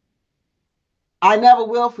 I never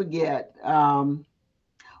will forget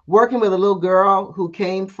working with a little girl who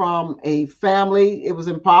came from a family, it was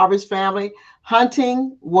an impoverished family.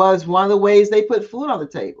 Hunting was one of the ways they put food on the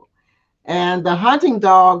table. And the hunting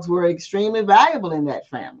dogs were extremely valuable in that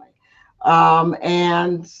family.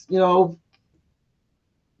 And,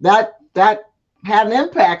 that had an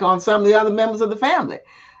impact on some of the other members of the family.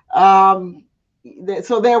 Um,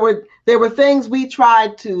 so there were things we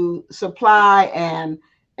tried to supply, and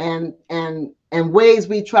ways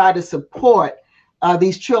we tried to support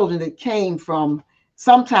these children that came from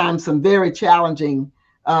sometimes some very challenging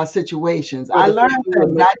situations. I learned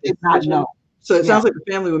things I did not know. So it sounds like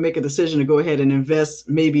the family would make a decision to go ahead and invest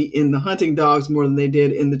maybe in the hunting dogs more than they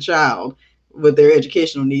did in the child, with their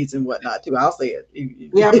educational needs and whatnot too. I'll say it.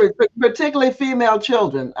 Yeah, particularly female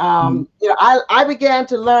children. I began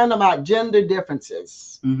to learn about gender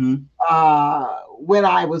differences when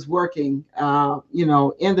I was working,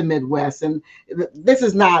 in the Midwest. And this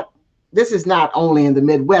is not only in the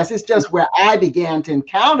Midwest. It's just where I began to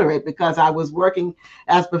encounter it because I was working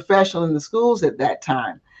as a professional in the schools at that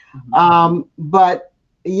time. But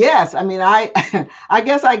yes, I mean, I I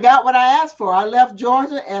guess I got what I asked for. I left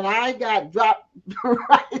Georgia and I got dropped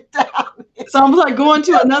right down. Sounds like going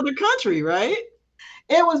to another country, right?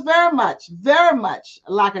 It was very much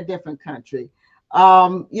like a different country.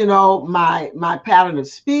 My pattern of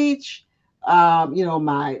speech,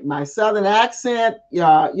 my Southern accent,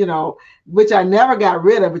 which I never got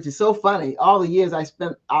rid of, which is so funny. All the years I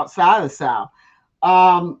spent outside of the South.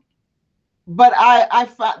 But I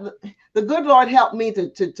found the good Lord helped me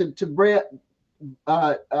to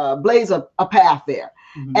blaze a path there.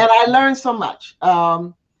 And I learned so much.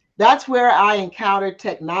 That's where I encountered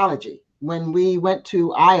technology when we went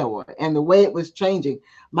to Iowa and the way it was changing.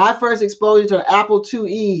 My first exposure to an Apple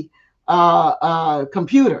IIe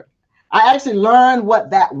computer. I actually learned what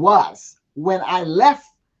that was when I left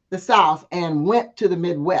the South and went to the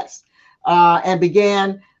Midwest and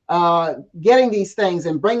began getting these things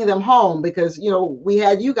and bringing them home, because we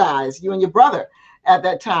had you and your brother at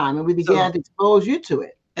that time, and we began to expose you to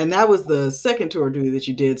it. And that was the second tour duty that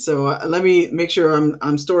you did. So let me make sure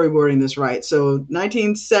I'm storyboarding this right. So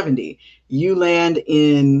 1970, you land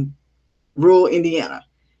in rural Indiana.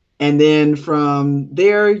 And then from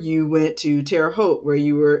there, you went to Terre Haute, where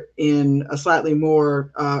you were in a slightly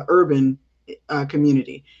more urban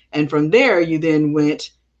community. And from there, you then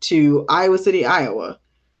went to Iowa City, Iowa,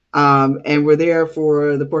 and were there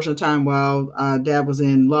for the portion of time while Dad was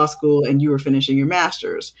in law school and you were finishing your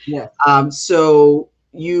master's. Yeah. So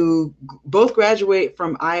you both graduate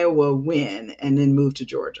from Iowa when, and then moved to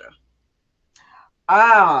Georgia?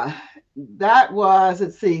 That was,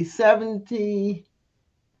 let's see, 70,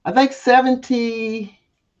 I think 70,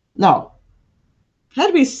 no. Had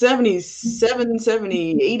to be 77,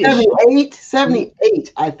 78.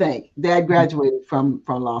 78, I think. Dad graduated from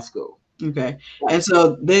law school. Okay. And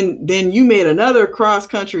so then you made another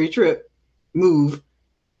cross-country move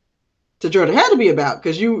to Georgia. It had to be about,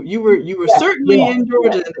 because you were certainly in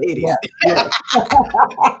Georgia in the 80s.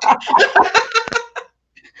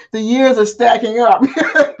 The years are stacking up.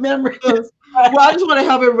 Memories. Well, I just want to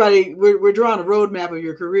help everybody. We're drawing a roadmap of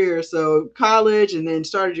your career. So college, and then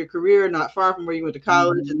started your career not far from where you went to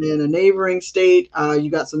college, and then a neighboring state. You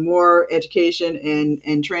got some more education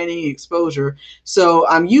and training exposure. So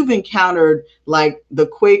you've encountered like the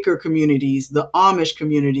Quaker communities, the Amish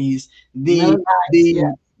communities, the Mennonites, the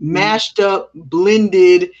yeah. mashed up,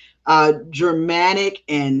 blended Germanic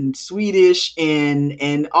and Swedish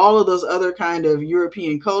and all of those other kind of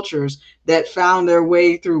European cultures that found their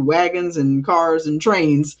way through wagons and cars and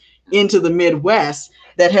trains into the Midwest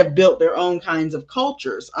that have built their own kinds of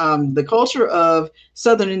cultures. The culture of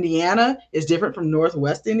Southern Indiana is different from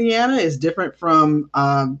Northwest Indiana, is different from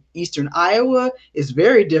Eastern Iowa, is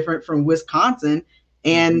very different from Wisconsin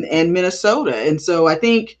and Minnesota. And so I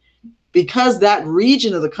think because that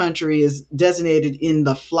region of the country is designated in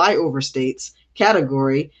the flyover states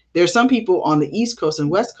category, there's some people on the East Coast and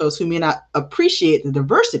West Coast who may not appreciate the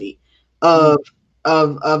diversity of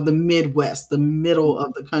of the Midwest, the middle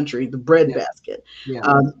of the country, the breadbasket.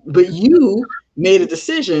 Yeah. But you made a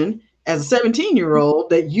decision as a 17-year-old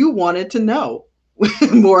that you wanted to know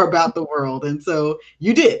more about the world. And so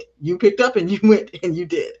you did. You picked up and you went and you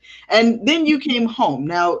did. And then you came home.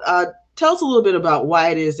 Now, tell us a little bit about why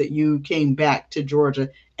it is that you came back to Georgia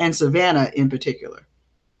and Savannah in particular.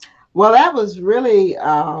 Well, that was really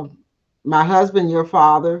my husband, your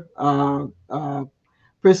father,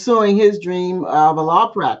 pursuing his dream of a law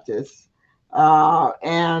practice.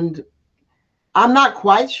 And I'm not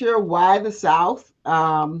quite sure why the South.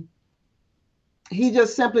 He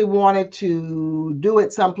just simply wanted to do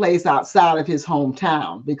it someplace outside of his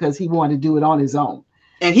hometown because he wanted to do it on his own.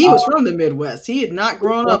 And he was from the Midwest. He had not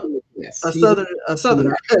grown up a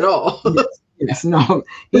Southerner at all. Yes, no,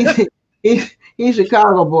 he's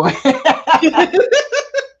Chicago boy.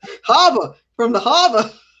 Harbor, from the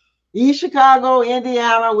harbor. East Chicago,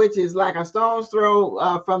 Indiana, which is like a stone's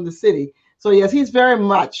throw from the city. So yes, he's very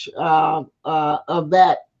much of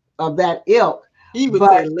that ilk. He would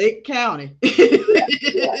say Lake County.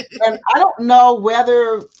 Yeah. And I don't know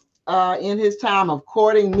whether in his time of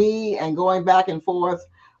courting me and going back and forth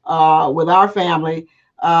with our family,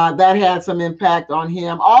 that had some impact on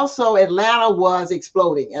him. Also, Atlanta was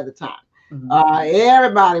exploding at the time.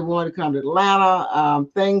 Everybody wanted to come to Atlanta.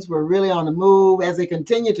 Things were really on the move, as they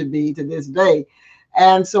continue to be to this day.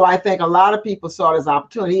 And so I think a lot of people saw it as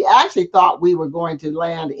opportunity. He actually thought we were going to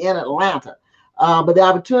land in Atlanta, but the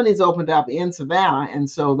opportunities opened up in Savannah. And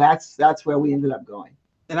so that's where we ended up going.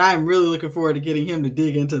 And I'm really looking forward to getting him to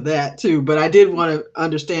dig into that too. But I did want to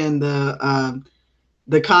understand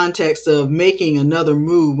the context of making another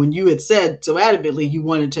move when you had said so adamantly you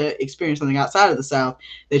wanted to experience something outside of the South,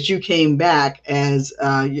 that you came back as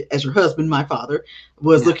your husband, my father,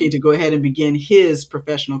 was looking to go ahead and begin his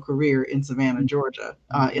professional career in Savannah, Georgia,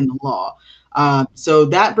 in the law. So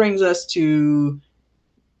that brings us to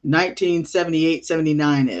 1978,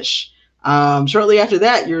 79-ish. Shortly after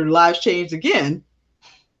that, your lives changed again.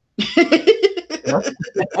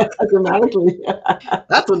 Dramatically.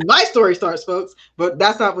 That's when my story starts, folks, but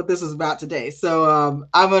that's not what this is about today. So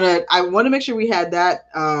I want to make sure we had that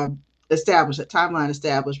established, that timeline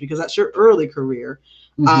established, because that's your early career,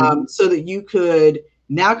 so that you could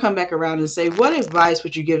now come back around and say, what advice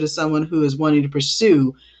would you give to someone who is wanting to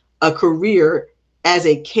pursue a career as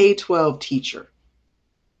a K-12 teacher?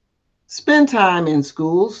 Spend time in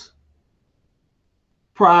schools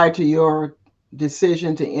prior to your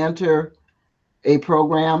decision to enter a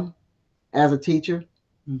program as a teacher.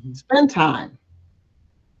 Spend time.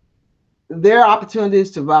 There are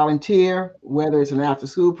opportunities to volunteer, whether it's an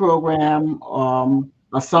after-school program,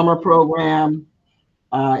 a summer program,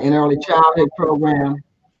 an early childhood program.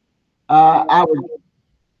 I would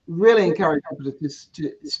really encourage people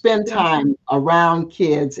to spend time around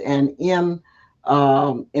kids and in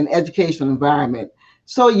an educational environment,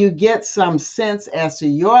 so you get some sense as to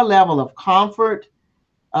your level of comfort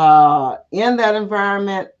in that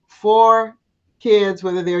environment for kids,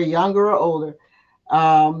 whether they're younger or older,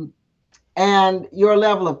 and your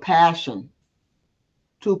level of passion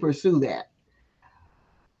to pursue that.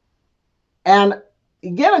 And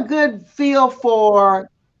get a good feel for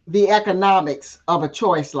the economics of a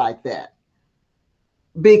choice like that,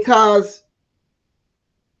 because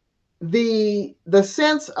the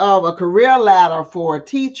sense of a career ladder for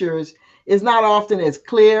teachers is not often as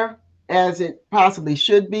clear as it possibly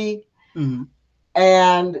should be.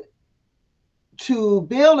 And to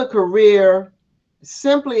build a career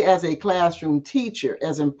simply as a classroom teacher,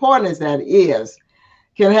 as important as that is,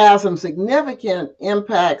 can have some significant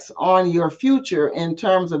impacts on your future in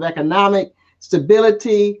terms of economic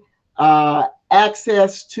stability,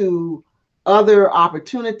 access to other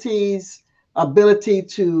opportunities, ability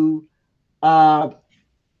to uh,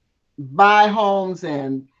 buy homes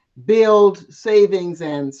and build savings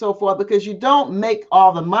and so forth, because you don't make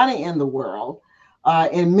all the money in the world.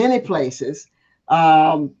 In many places,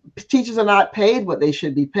 teachers are not paid what they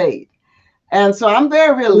should be paid. And so I'm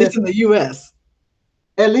very At least in realistic, the U.S.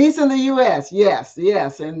 at least in the US. Yes,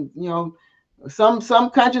 yes. And, some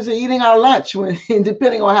countries are eating our lunch when,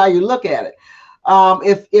 depending on how you look at it.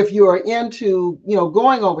 If you are into,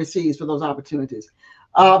 going overseas for those opportunities.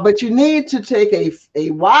 But you need to take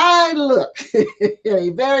a wide look, a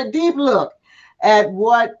very deep look at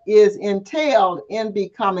what is entailed in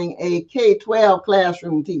becoming a K-12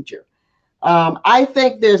 classroom teacher. I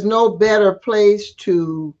think there's no better place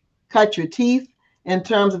to cut your teeth in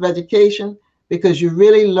terms of education, because you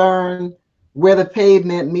really learn where the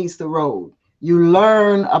pavement meets the road. You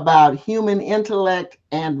learn about human intellect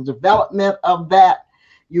and the development of that.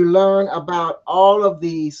 You learn about all of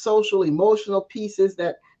the social, emotional pieces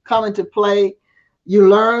that come into play. You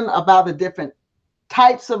learn about the different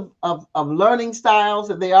types of learning styles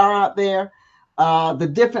that they are out there, the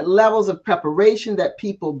different levels of preparation that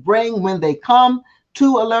people bring when they come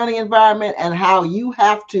to a learning environment, and how you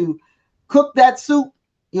have to cook that soup,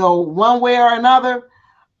 one way or another,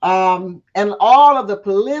 and all of the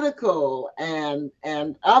political and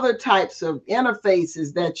other types of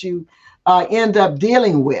interfaces that you end up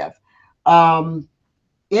dealing with. Um,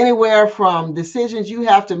 Anywhere from decisions you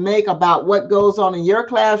have to make about what goes on in your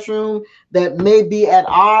classroom that may be at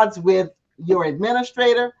odds with your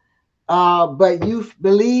administrator, but you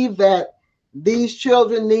believe that these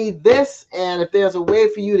children need this, and if there's a way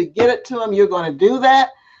for you to get it to them, you're going to do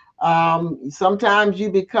that. Sometimes you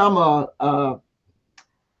become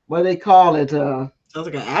what do they call it? Sounds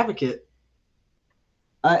like an advocate.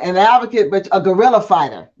 An advocate, but a guerrilla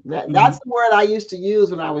fighter. That's Mhm. the word I used to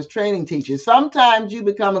use when I was training teachers. Sometimes you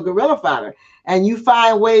become a guerrilla fighter and you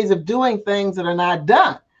find ways of doing things that are not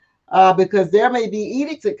done. Because there may be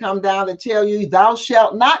edicts that come down that tell you, thou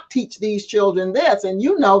shalt not teach these children this. And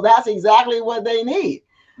that's exactly what they need.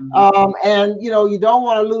 Mhm. And you don't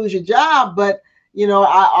want to lose your job, but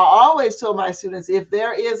I always tell my students, if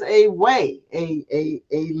there is a way, a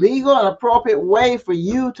legal and appropriate way for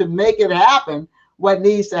you to make it happen, what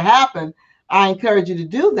needs to happen, I encourage you to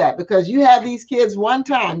do that, because you have these kids one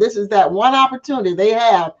time. This is that one opportunity they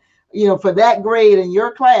have, for that grade in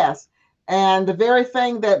your class. And the very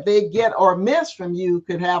thing that they get or miss from you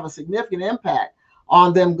could have a significant impact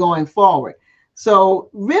on them going forward. So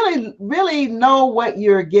really, really know what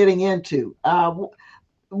you're getting into.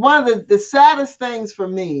 One of the saddest things for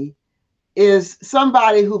me is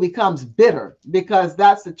somebody who becomes bitter because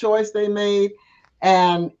that's the choice they made.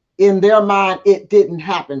 And in their mind, it didn't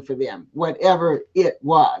happen for them, whatever it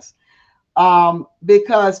was.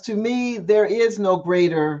 Because to me, there is no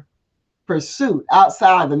greater pursuit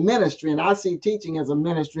outside the ministry. And I see teaching as a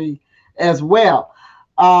ministry as well.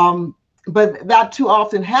 But that too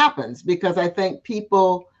often happens because I think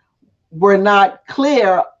people were not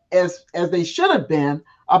clear as they should have been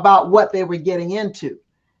about what they were getting into.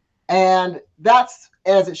 And that's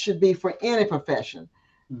as it should be for any profession.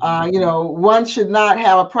 One should not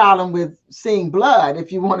have a problem with seeing blood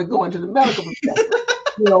if you want to go into the medical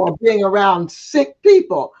profession, or being around sick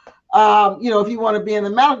people. If you want to be in the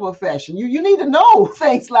medical profession, you need to know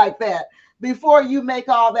things like that before you make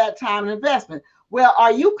all that time and investment. Well,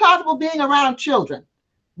 are you comfortable being around children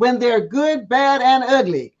when they're good, bad, and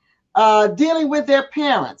ugly, dealing with their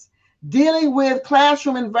parents, dealing with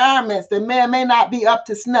classroom environments that may or may not be up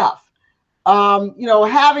to snuff?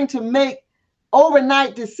 Having to make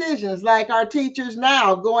overnight decisions like our teachers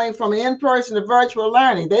now going from in-person to virtual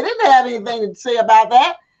learning. They didn't have anything to say about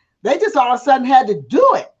that. They just all of a sudden had to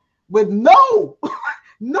do it with no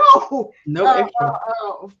no No extra.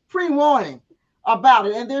 pre-warning about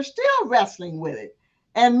it. And they're still wrestling with it.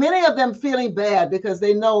 And many of them feeling bad because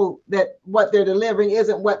they know that what they're delivering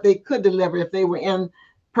isn't what they could deliver if they were in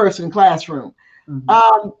person classroom.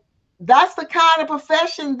 Mhm. That's the kind of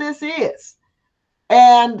profession this is.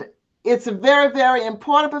 And it's a very, very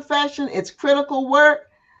important profession. It's critical work,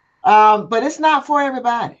 but it's not for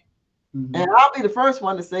everybody. Mhm. And I'll be the first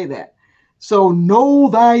one to say that. So know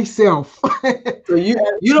thyself. So you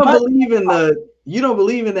don't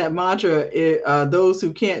believe in that mantra. Those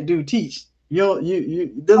who can't do teach. You don't, you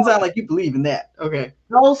it doesn't sound like you believe in that. Okay.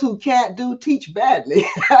 Those who can't do teach badly.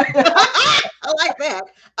 I like that.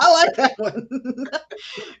 I like that one.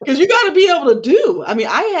 Because you got to be able to do. I mean,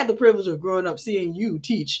 I had the privilege of growing up seeing you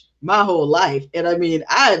teach my whole life. And I mean,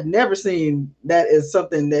 I have never seen that as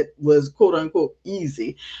something that was quote unquote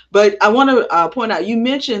easy. But I want to point out, you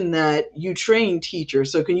mentioned that you train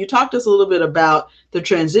teachers. So can you talk to us a little bit about the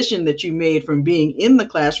transition that you made from being in the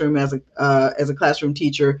classroom as a classroom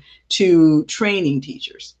teacher to training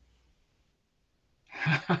teachers?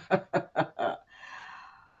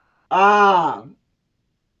 um,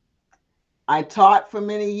 I taught for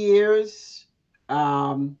many years.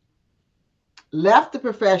 Um, Left the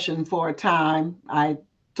profession for a time. I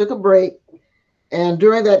took a break, and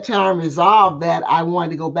during that time resolved that I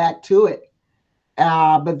wanted to go back to it.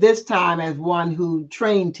 But this time as one who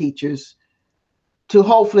trained teachers to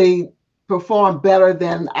hopefully perform better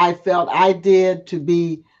than I felt I did, to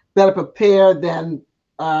be better prepared than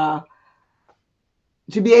to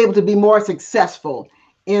be able to be more successful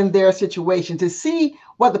in their situation, to see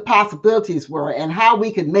what the possibilities were and how we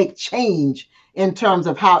could make change in terms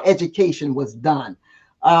of how education was done.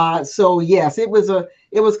 So yes, it was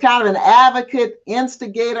kind of an advocate,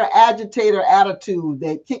 instigator, agitator attitude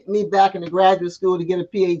that kicked me back into graduate school to get a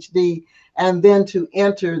PhD and then to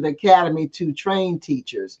enter the academy to train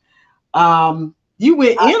teachers. You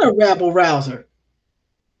went in a rabble rouser.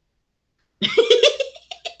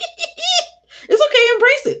 It's okay.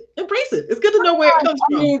 Embrace it. Embrace it. It's good to know where it comes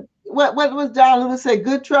from. I mean, what was John Lewis say?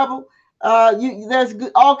 Good trouble. There's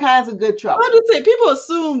all kinds of good trouble. I just say people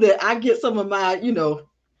assume that I get some of my,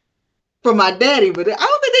 from my daddy, but I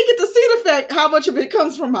don't think they get to see the fact how much of it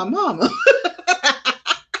comes from my mama.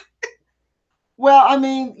 Well, I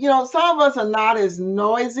mean, some of us are not as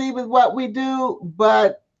noisy with what we do,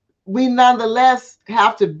 but we nonetheless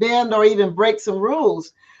have to bend or even break some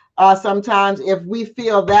rules sometimes if we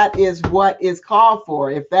feel that is what is called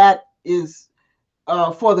for, if that is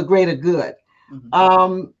for the greater good.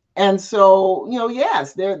 Mm-hmm. And so,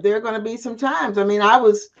 yes, there are going to be some times. I mean, I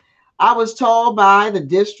was told by the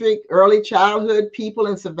district early childhood people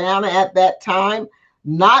in Savannah at that time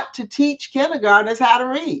not to teach kindergartners how to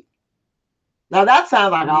read. Now that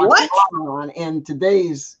sounds like oxymoron in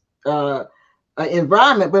today's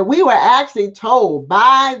environment, but we were actually told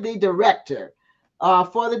by the director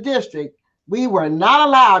for the district we were not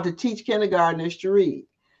allowed to teach kindergartners to read.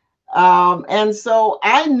 And so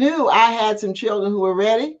I knew I had some children who were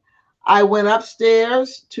ready. I went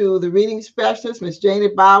upstairs to the reading specialist, Miss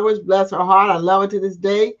Janie Bowers, bless her heart. I love her to this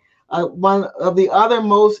day. One of the other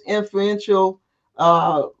most influential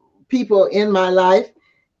people in my life.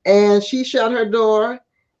 And she shut her door.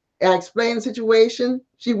 I explained the situation.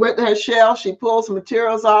 She went to her shelf. She pulled some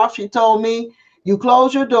materials off. She told me, you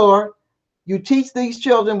close your door. You teach these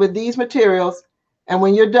children with these materials. And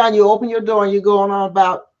when you're done, you open your door and you go on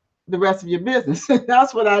about the rest of your business.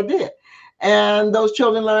 That's what I did. And those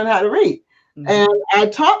children learned how to read. Mm-hmm. And I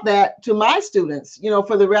taught that to my students,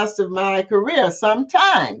 for the rest of my career.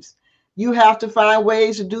 Sometimes you have to find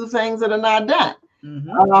ways to do things that are not done.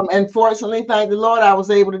 Mm-hmm. And fortunately, thank the Lord, I was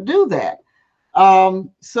able to do that.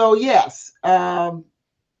 So yes,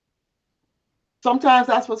 sometimes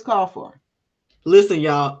that's what's called for. Listen,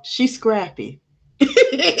 y'all, she's scrappy. I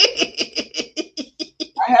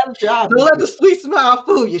had a job. Don't let the sweet smile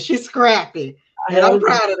fool you. She's scrappy. And I'm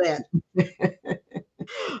proud of that.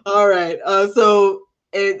 All right. So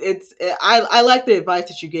I like the advice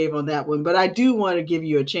that you gave on that one, but I do want to give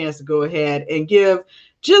you a chance to go ahead and give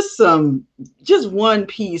just one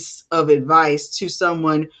piece of advice to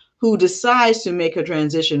someone who decides to make a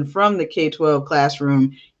transition from the K-12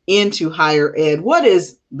 classroom into higher ed. What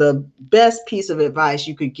is the best piece of advice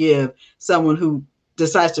you could give someone who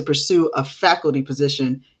decides to pursue a faculty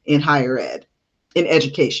position in higher ed, in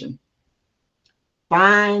education?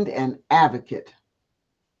 Find an advocate.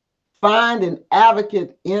 Find an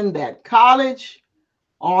advocate in that college,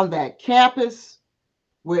 on that campus,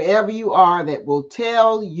 wherever you are, that will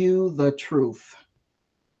tell you the truth.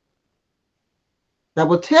 That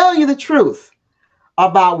will tell you the truth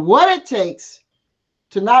about what it takes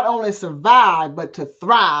to not only survive, but to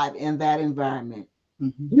thrive in that environment.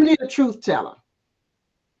 Mm-hmm. You need a truth teller.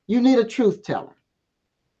 You need a truth teller.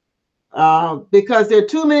 Because there are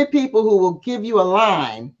too many people who will give you a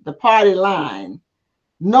line, the party line,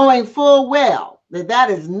 knowing full well that that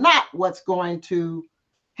is not what's going to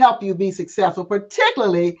help you be successful,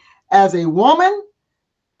 particularly as a woman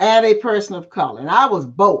and a person of color. And I was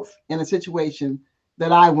both in a situation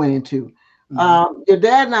that I went into. Mm-hmm. Your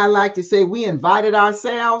dad and I like to say we invited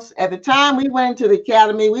ourselves. At the time we went to the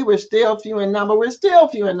academy, we were still few in number. We're still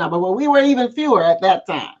few in number, but we were even fewer at that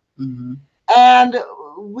time. Mm-hmm. And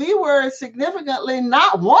we were significantly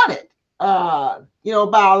not wanted, by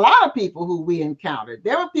a lot of people who we encountered.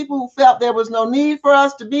 There were people who felt there was no need for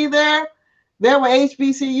us to be there. There were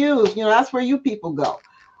HBCUs, that's where you people go.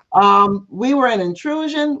 We were an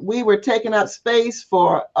intrusion. We were taking up space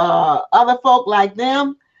for other folk like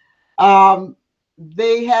them. Um,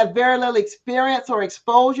 they had very little experience or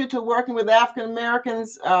exposure to working with African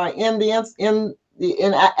Americans in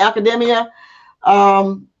academia.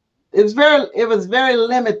 Um, it was very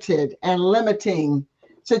limited and limiting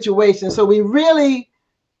situation. So we really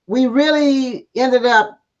ended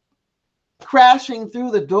up crashing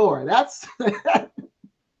through the door. That's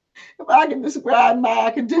if I can describe my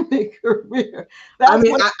academic career. I That's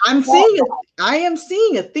mean, what. I am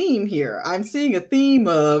seeing a theme here. I'm seeing a theme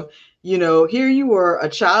of, here you were a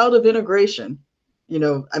child of integration.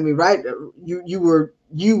 I mean, right? You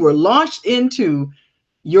were launched into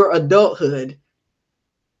your adulthood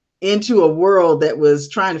into a world that was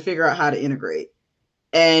trying to figure out how to integrate,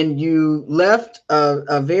 and you left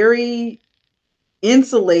a very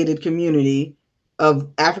insulated community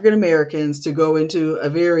of African Americans to go into a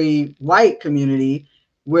very white community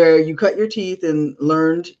where you cut your teeth and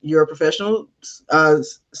learned your professional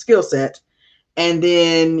skill set. And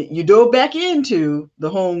then you dove back into the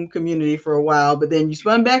home community for a while, but then you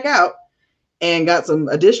spun back out and got some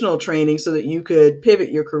additional training so that you could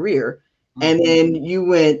pivot your career. And then you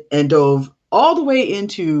went and dove all the way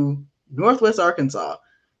into Northwest Arkansas,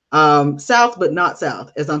 South, but not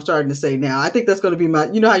South, as I'm starting to say now. I think that's going to be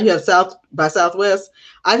how you have South by Southwest.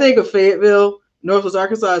 I think of Fayetteville, Northwest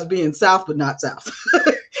Arkansas as being South, but not South,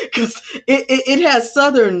 because it has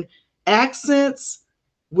Southern accents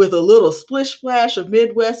with a little splish splash of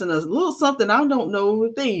Midwest and a little something I don't know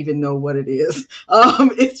if they even know what it is.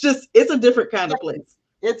 It's a different kind of place.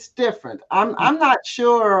 It's different. I'm not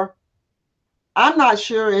sure. I'm not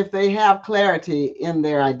sure if they have clarity in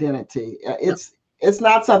their identity. It's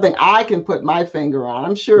not something I can put my finger on.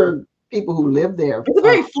 I'm sure people who live there. It's a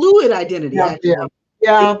very fluid identity, actually.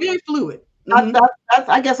 Yeah. It's very fluid.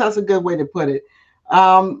 I guess that's a good way to put it.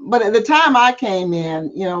 But at the time I came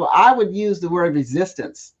in, I would use the word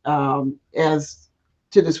resistance as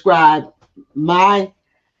to describe my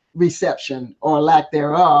reception or lack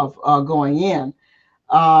thereof going in.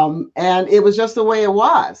 And it was just the way it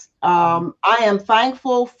was. I am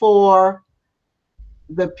thankful for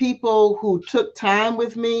the people who took time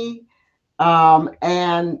with me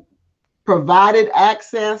and provided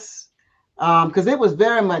access because it was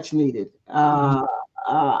very much needed.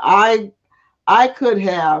 I could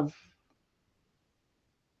have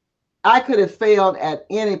failed at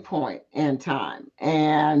any point in time,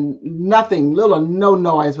 and nothing, little or no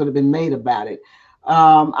noise would have been made about it.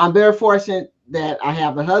 I'm very fortunate that I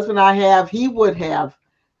have the husband I have. He would have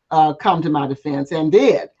come to my defense and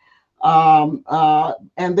did.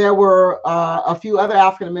 And there were a few other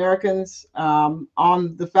African Americans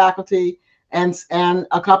on the faculty and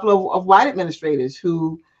a couple of white administrators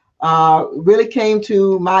who really came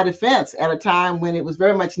to my defense at a time when it was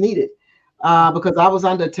very much needed because I was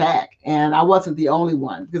under attack, and I wasn't the only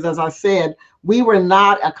one. Because as I said, we were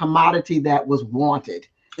not a commodity that was wanted.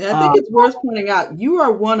 And I think it's worth pointing out, you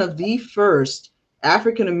are one of the first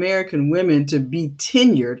African American women to be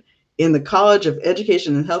tenured in the College of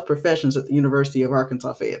Education and Health Professions at the University of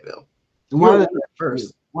Arkansas, Fayetteville. One of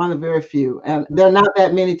the very few, and there are not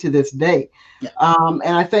that many to this day. Yeah.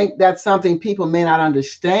 And I think that's something people may not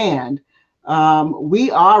understand. We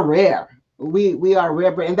are rare. We are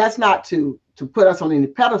rare, and that's not to put us on any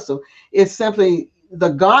pedestal. It's simply the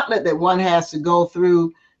gauntlet that one has to go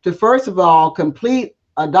through to, first of all, complete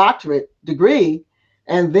a doctorate degree,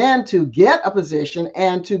 and then to get a position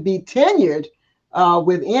and to be tenured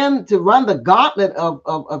to run the gauntlet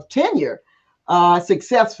of tenure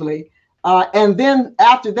successfully. And then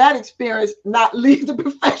after that experience, not leave the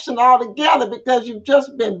profession altogether because you've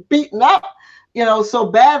just been beaten up, so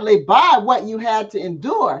badly by what you had to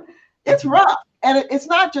endure. It's rough. And it's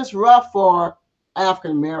not just rough for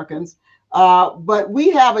African Americans, but we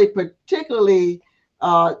have a particularly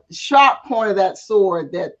sharp point of that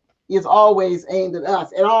sword that is always aimed at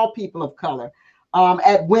us, at all people of color,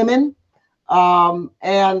 at women.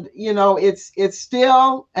 And it's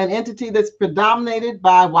still an entity that's predominated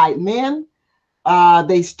by white men.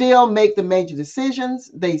 They still make the major decisions.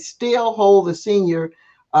 They still hold the senior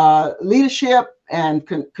leadership and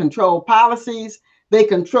control policies. They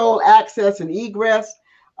control access and egress.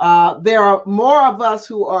 There are more of us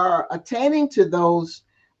who are attaining to those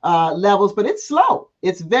levels, but it's slow.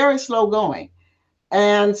 It's very slow going.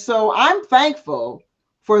 And so I'm thankful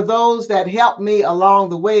for those that helped me along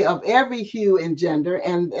the way of every hue and gender.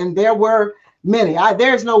 And there were many.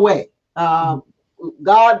 There's no way.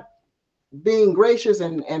 God, being gracious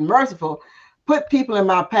and merciful, put people in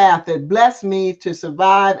my path that blessed me to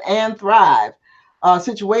survive and thrive a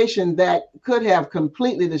situation that could have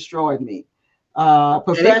completely destroyed me. And it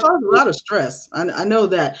professionally. caused a lot of stress. I know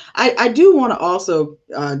that. I do want to also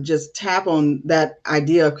just tap on that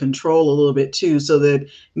idea of control a little bit too, so that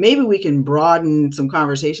maybe we can broaden some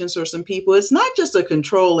conversations for some people. It's not just a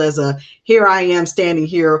control as a here I am standing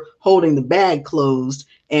here holding the bag closed,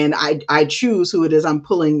 and I choose who it is I'm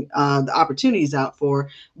pulling the opportunities out for.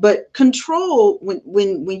 But control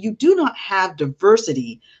when you do not have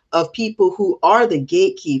diversity of people who are the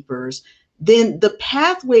gatekeepers, then the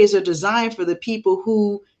pathways are designed for the people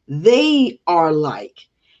who they are like.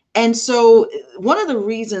 And so one of the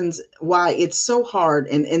reasons why it's so hard,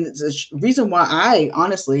 and it's a reason why I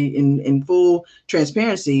honestly, in full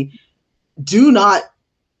transparency, do not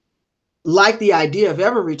like the idea of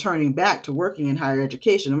ever returning back to working in higher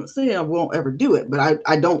education. I'm not saying I won't ever do it, but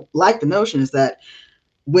I don't like the notion is that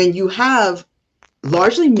when you have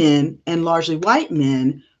largely men and largely white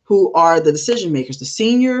men who are the decision makers, the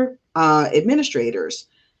senior administrators,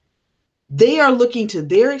 they are looking to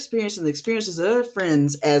their experience and the experiences of their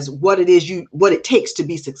friends as what it takes to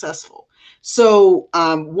be successful. So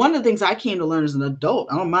one of the things I came to learn as an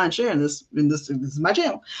adult, I don't mind sharing this, this is my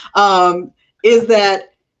channel, is that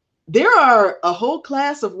there are a whole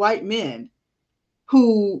class of white men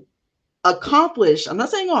who accomplish, I'm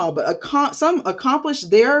not saying all, but some accomplish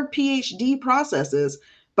their PhD processes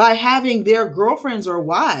by having their girlfriends or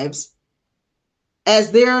wives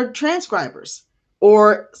as their transcribers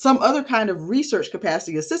or some other kind of research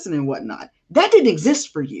capacity assistant and whatnot. That didn't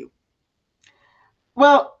exist for you.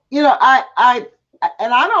 Well, and I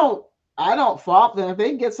don't fault them if they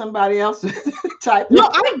can get somebody else to type. No,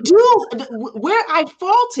 I do. Where I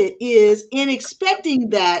fault it is in expecting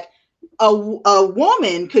that a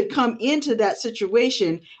woman could come into that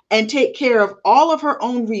situation and take care of all of her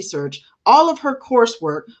own research, all of her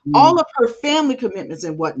coursework, all of her family commitments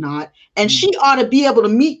and whatnot. And she ought to be able to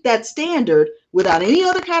meet that standard without any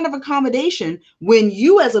other kind of accommodation when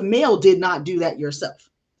you as a male did not do that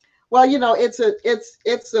yourself. Well,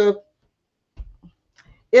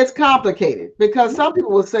 it's complicated because some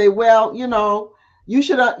people will say, well, you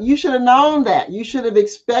should have known that. You should have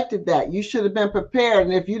expected that. You should have been prepared.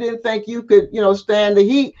 And if you didn't think you could, stand the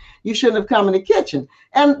heat, you shouldn't have come in the kitchen.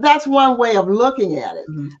 And that's one way of looking at it.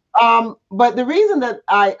 But the reason that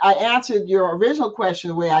I answered your original question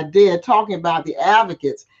the way I did, talking about the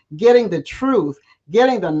advocates, getting the truth,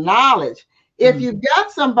 getting the knowledge. If you've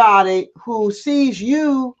got somebody who sees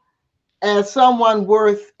you as someone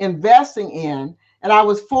worth investing in, and I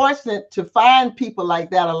was fortunate to find people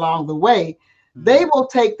like that along the way, they will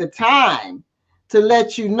take the time to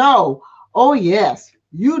let you know, oh, yes,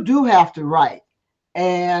 you do have to write.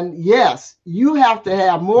 And yes, you have to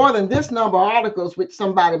have more than this number of articles, which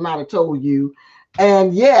somebody might have told you.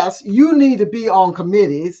 And yes, you need to be on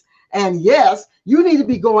committees. And yes, you need to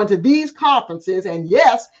be going to these conferences. And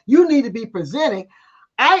yes, you need to be presenting.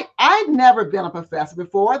 I'd never been a professor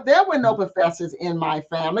before. There were no professors in my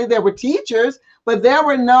family. There were teachers, but there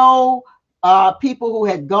were no people who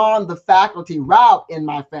had gone the faculty route in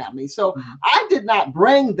my family. So I did not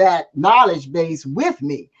bring that knowledge base with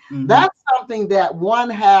me. That's something that one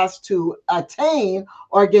has to attain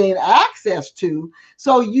or gain access to.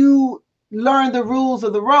 So you learn the rules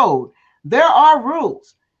of the road. There are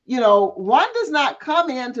rules. One does not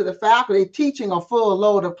come into the faculty teaching a full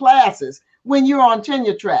load of classes when you're on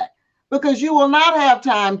tenure track, because you will not have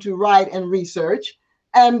time to write and research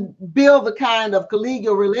and build the kind of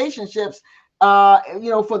collegial relationships,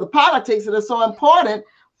 for the politics that are so important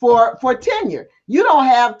for tenure. You don't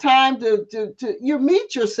have time to you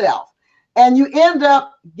meet yourself, and you end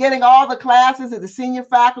up getting all the classes that the senior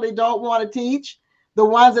faculty don't want to teach, the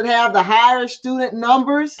ones that have the higher student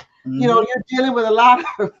numbers. You're dealing with a lot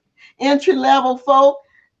of entry-level folk,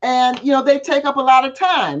 and they take up a lot of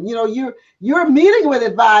time. You're meeting with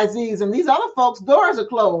advisees, and these other folks' doors are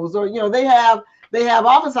closed, or they have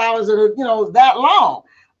office hours that are that long.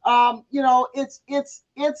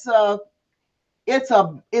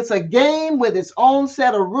 It's a game with its own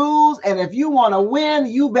set of rules, and if you want to win,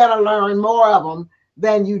 you better learn more of them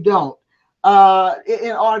than you don't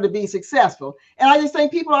in order to be successful. And I just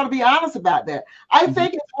think people ought to be honest about that. I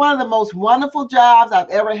think it's one of the most wonderful jobs I've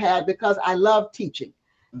ever had because I love teaching.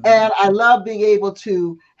 And I love being able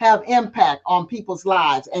to have impact on people's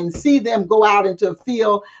lives and see them go out into a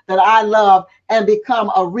field that I love and become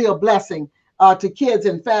a real blessing to kids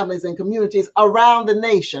and families and communities around the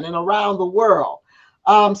nation and around the world.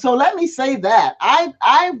 So let me say that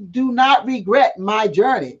I do not regret my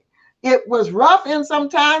journey. It was rough in some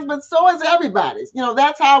times, but so is everybody's.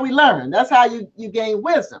 That's how we learn. That's how you gain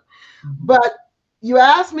wisdom. But you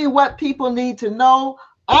asked me what people need to know.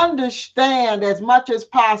 Understand as much as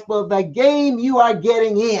possible the game you are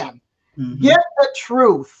getting in. Get the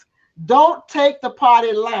truth. Don't take the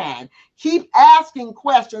party line. Keep asking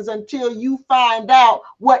questions until you find out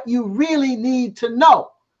what you really need to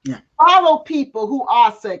know. Yeah. Follow people who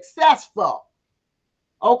are successful.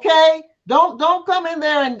 Okay? Don't come in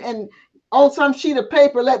there and on some sheet of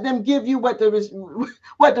paper let them give you what the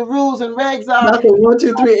rules and regs are. Not the 1,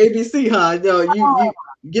 2, 3 ABC, huh? No, you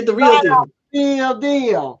get the real deal. Real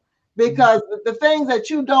deal. Because the things that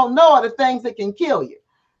you don't know are the things that can kill you.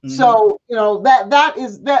 So, you know,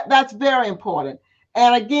 that's very important.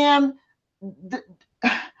 And again,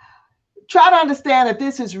 try to understand that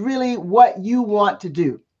this is really what you want to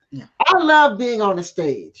do. Yeah. I love being on the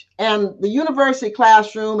stage, and the university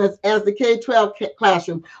classroom, as the K-12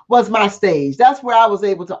 classroom, was my stage. That's where I was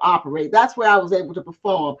able to operate. That's where I was able to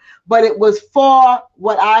perform. But it was for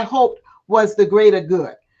what I hoped was the greater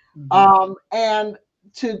good, and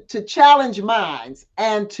to challenge minds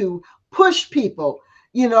and to push people,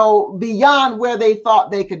 you know, beyond where they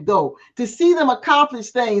thought they could go, to see them accomplish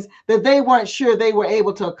things that they weren't sure they were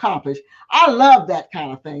able to accomplish. I love that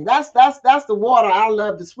kind of thing. That's the water I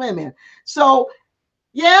love to swim in. So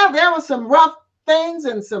yeah, there were some rough things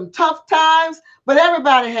and some tough times, but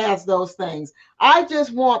everybody has those things. I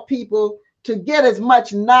just want people to get as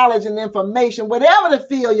much knowledge and information, whatever the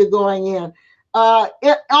field you're going in,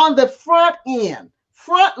 on the front end,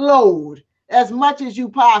 front load as much as you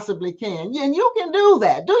possibly can. And you can do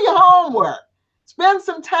that. Do your homework. Spend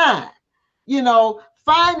some time, you know,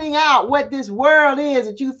 finding out what this world is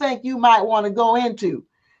that you think you might want to go into,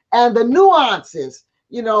 and the nuances,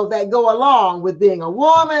 you know, that go along with being a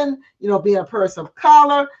woman, you know, being a person of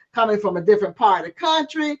color, coming from a different part of the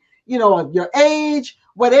country, you know, your age,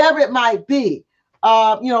 whatever it might be.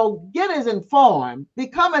 You know, get as informed,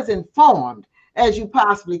 become as informed as you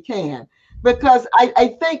possibly can, because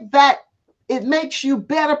I think that it makes you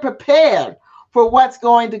better prepared for what's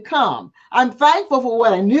going to come. I'm thankful for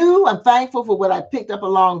what I knew. I'm thankful for what I picked up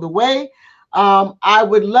along the way. I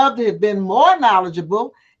would love to have been more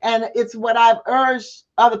knowledgeable, and it's what I've urged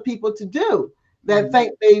other people to do that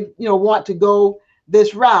think they, you know, want to go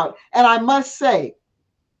this route. And I must say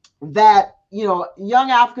that, you know, young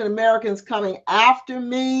African Americans coming after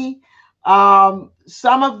me,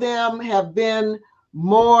 some of them have been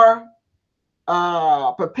more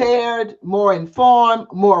prepared, more informed,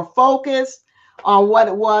 more focused on what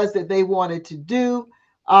it was that they wanted to do,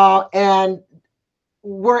 and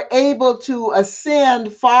were able to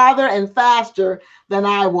ascend farther and faster than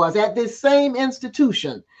I was at this same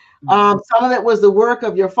institution. Some of it was the work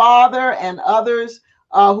of your father and others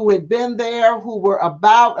who had been there, who were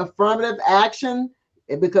about affirmative action,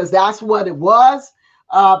 because that's what it was.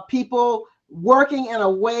 People working in a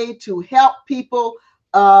way to help people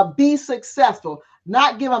be successful,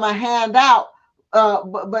 not give them a handout,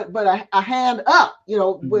 but a hand up, you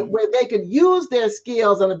know, where they could use their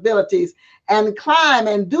skills and abilities and climb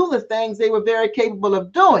and do the things they were very capable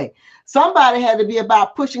of doing. Somebody had to be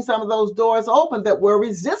about pushing some of those doors open that were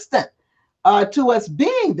resistant to us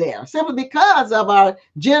being there, simply because of our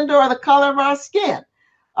gender or the color of our skin.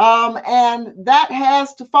 And that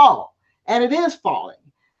has to fall, and it is falling.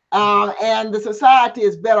 And the society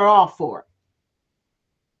is better off for it.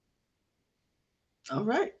 All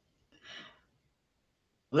right.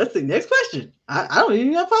 Let's see. Next question. I don't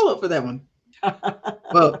even have follow up for that one.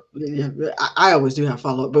 Well, yeah, I always do have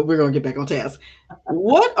follow up, but we're going to get back on task.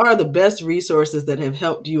 What are the best resources that have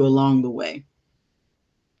helped you along the way?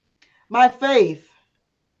 My faith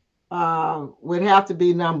would have to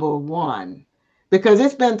be number one, because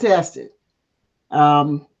it's been tested.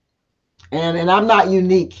 And I'm not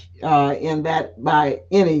unique in that by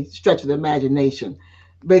any stretch of the imagination,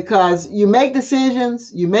 because you make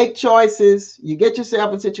decisions, you make choices, you get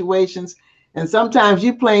yourself in situations, and sometimes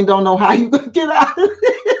you plain don't know how you're going to get out of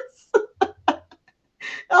this.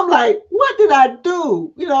 I'm like, what did I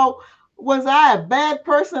do? You know, was I a bad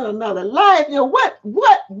person in another life? You know,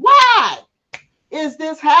 why is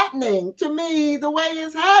this happening to me the way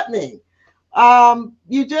it's happening?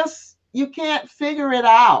 You can't figure it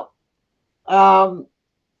out.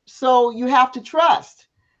 So you have to trust.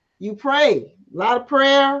 You pray, a lot of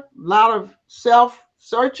prayer, a lot of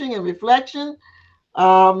self-searching and reflection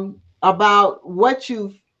about what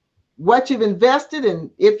you've invested, and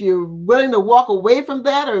if you're willing to walk away from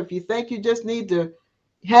that, or if you think you just need to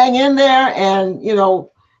hang in there and, you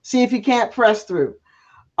know, see if you can't press through.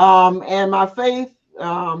 And my faith,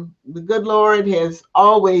 the good Lord has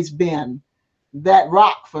always been that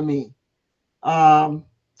rock for me.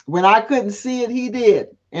 When I couldn't see it, he did.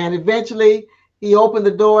 And eventually he opened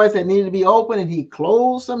the doors that needed to be opened, and he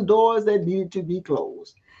closed some doors that needed to be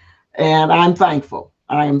closed. And I'm thankful.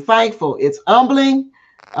 I am thankful. It's humbling,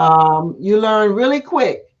 You learn really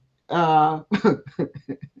quick that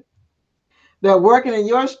working in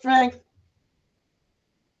your strength,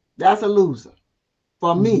 that's a loser.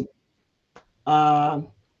 For Mhm. me, uh,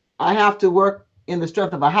 I have to work in the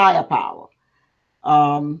strength of a higher power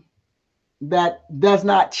um, that does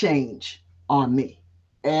not change on me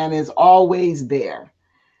and is always there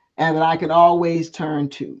and that I can always turn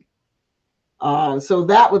to. So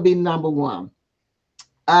that would be number one.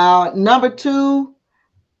 Number two,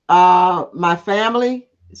 my family,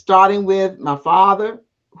 starting with my father,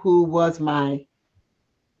 who was my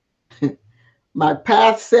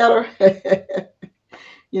path setter.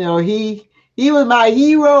 He was my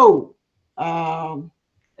hero. Um,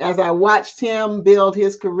 as I watched him build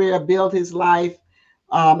his career, build his life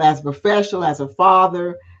as a professional, as a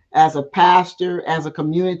father, as a pastor, as a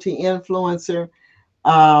community influencer,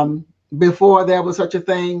 before there was such a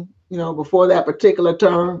thing, before that particular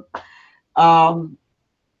term. Um,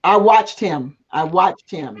 I watched him.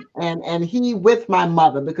 And he with my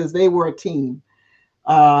mother because they were a team,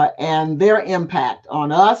 and their impact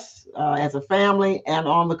on us as a family and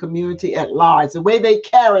on the community at large, the way they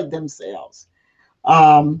carried themselves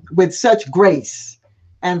with such grace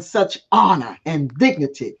and such honor and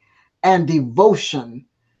dignity and devotion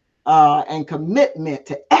and commitment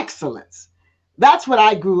to excellence. That's what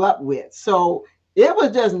I grew up with. So it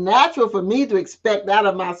was just natural for me to expect that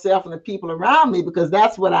of myself and the people around me because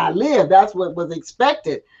that's what I lived. That's what was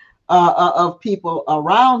expected of people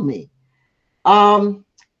around me. Um,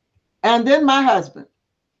 and then my husband,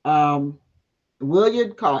 um,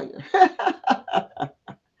 William Collier.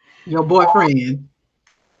 Your boyfriend.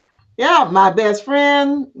 Yeah, my best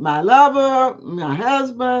friend, my lover, my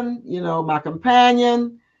husband, my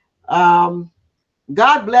companion. Um,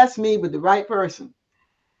 God blessed me with the right person.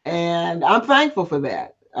 And I'm thankful for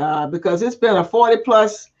that because it's been a 40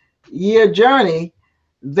 plus year journey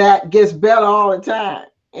that gets better all the time.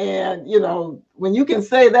 And, when you can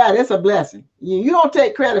say that, it's a blessing. You don't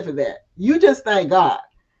take credit for that. You just thank God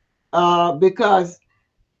because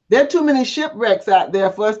there are too many shipwrecks out there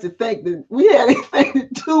for us to think that we had anything to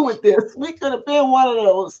do with this. We could have been one of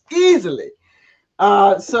those easily.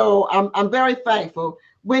 So I'm very thankful.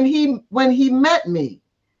 When he met me,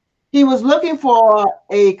 he was looking for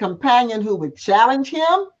a companion who would challenge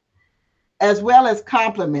him as well as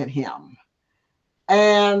compliment him.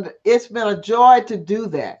 And it's been a joy to do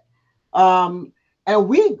that. And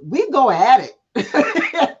we go at it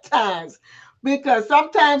at times because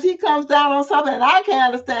sometimes he comes down on something and I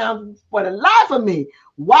can't understand for the life of me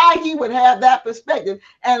why he would have that perspective.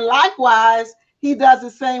 And likewise, he does the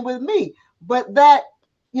same with me. But that,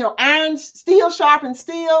 iron, steel sharpens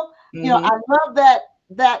steel. Mm-hmm. I love that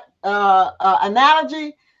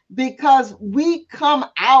analogy because we come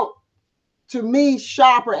out to me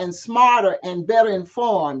sharper and smarter and better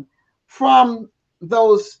informed from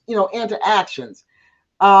those interactions.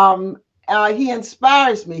 um, he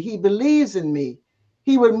inspires me. He believes in me.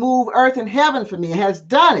 He would move earth and heaven for me, has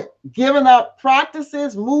done it, given up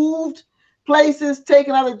practices, moved places,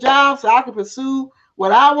 taken other jobs so I could pursue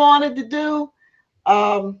what I wanted to do.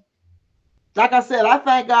 um, like I said, I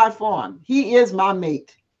thank God for him. He is my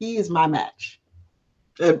mate. He is my match.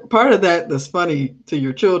 And part of that that's funny to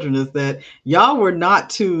your children is that y'all were not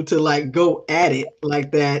to like go at it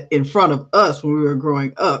like that in front of us when we were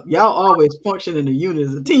growing up. Y'all always functioned in a unit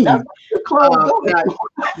as a That's team. the closed door.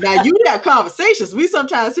 Now you have conversations. We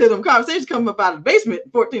sometimes hear them conversations come up out of the basement,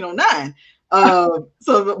 1409.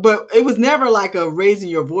 But it was never like a raising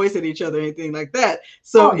your voice at each other or anything like that.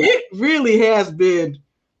 So Oh, no. it really has been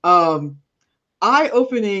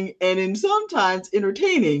eye-opening and in sometimes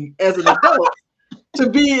entertaining as an adult to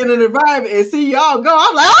be in an environment and see y'all go.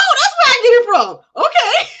 I'm like, oh, that's where I get it from.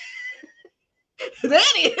 Okay. There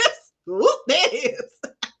it is. Whoop, there it is.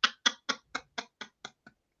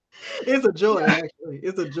 It's a joy, actually.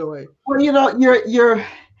 It's a joy. Well,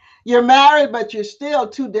 you're married, but you're still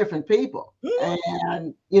two different people.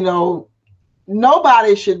 Mhm. And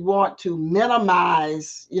nobody should want to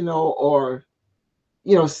minimize, or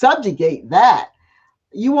subjugate that.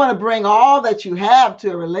 You want to bring all that you have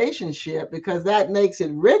to a relationship because that makes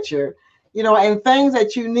it richer, and things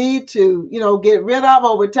that you need to, get rid of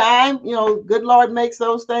over time, good Lord makes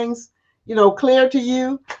those things, clear to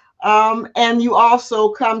you. And you also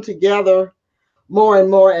come together more and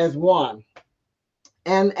more as one.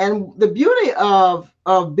 And the beauty of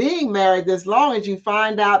being married this long is you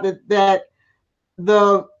find out that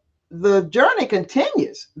the the journey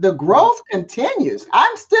continues, the growth continues.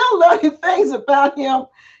 I'm still learning things about him,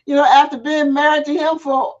 after being married to him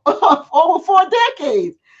for over 4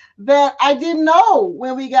 decades that I didn't know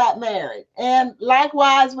when we got married, and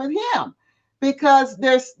likewise with him. because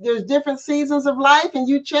there's different seasons of life, and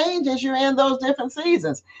you change as you're in those different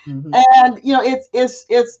seasons. Mhm. And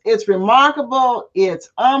it's remarkable, it's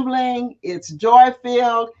humbling, it's joy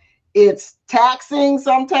filled, it's taxing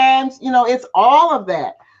sometimes, it's all of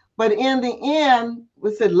that. But in the end,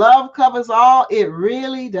 we said love covers all. It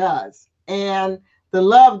really does. And the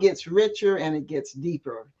love gets richer and it gets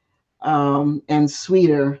deeper, and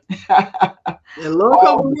sweeter. And love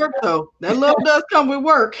comes with work, though. That love does come with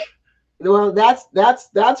work. Well,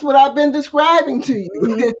 that's what I've been describing to you.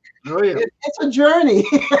 Mhm. Oh yeah. It's a journey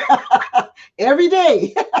every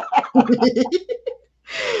day.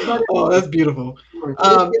 But Oh, that's beautiful.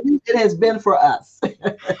 it has been for us.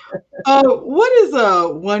 What is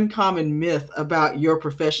one common myth about your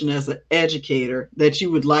profession as an educator that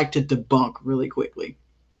you would like to debunk really quickly?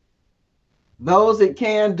 Those that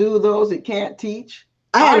can do, those that can't teach.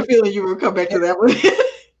 I had a feeling you would come back to that one.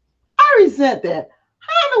 I resent that.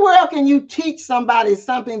 How in the world can you teach somebody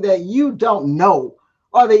something that you don't know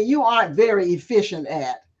or that you aren't very efficient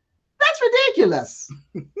at? That's ridiculous.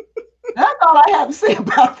 That's all I have to say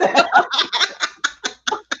about that.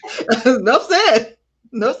 No said.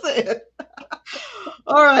 No said.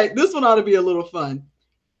 All right, this one ought to be a little fun.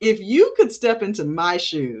 If you could step into my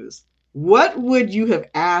shoes, what would you have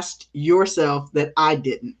asked yourself that I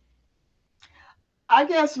didn't? I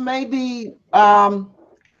guess maybe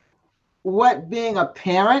what being a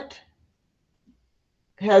parent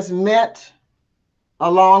has meant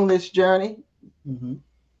along this journey. Mm-hmm.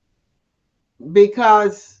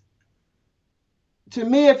 Because to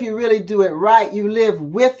me, if you really do it right, you live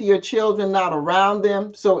with your children, not around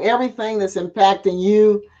them. So everything that's impacting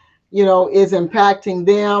you, is impacting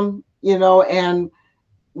them, and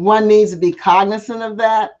one needs to be cognizant of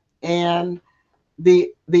that and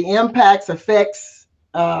the effects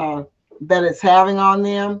that it's having on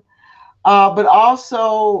them, but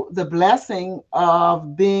also the blessing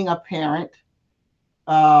of being a parent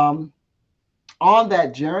on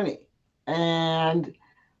that journey. And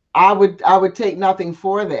I would take nothing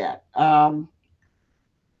for that.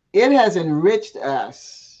 It has enriched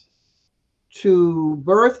us to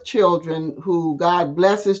birth children who God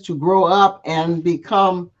blesses to grow up and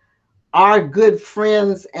become our good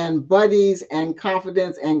friends and buddies and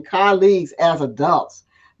confidants and colleagues as adults.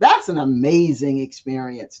 That's an amazing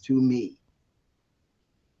experience to me.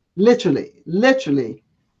 Literally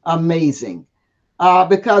amazing.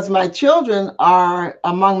 Because my children are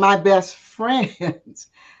among my best friends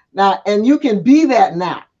now, and you can be that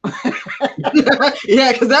now.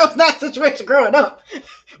 Yeah, because that was not the situation growing up.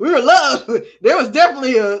 We were loved. There was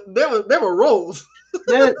definitely there were roles.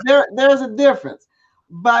 There's a difference.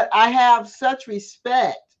 But I have such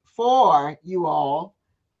respect for you all,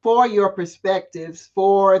 for your perspectives,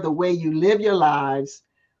 for the way you live your lives,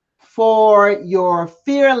 for your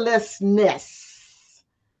fearlessness.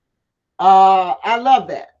 I love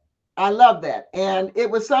that. I love that. And it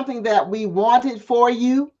was something that we wanted for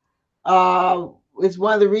you. It's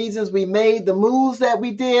one of the reasons we made the moves that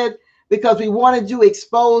we did, because we wanted you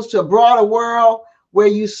exposed to a broader world where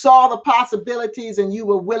you saw the possibilities and you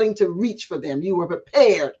were willing to reach for them. You were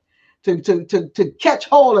prepared to catch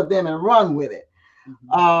hold of them and run with it.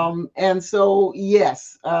 Mm-hmm. And so,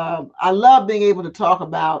 yes, I love being able to talk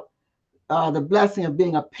about the blessing of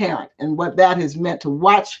being a parent and what that has meant to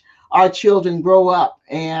watch our children grow up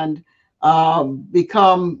and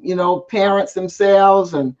become, parents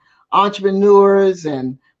themselves and entrepreneurs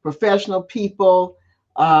and professional people,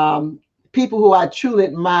 people who I truly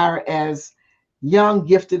admire as young,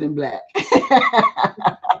 gifted, and Black.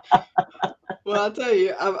 Well, I'll tell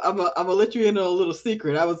you, I'm gonna let you in on a little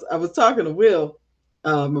secret. I was talking to Will,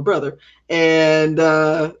 my brother, and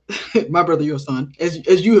my brother, your son,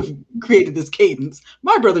 as you have created this cadence,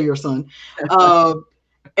 my brother, your son,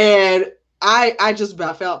 and I just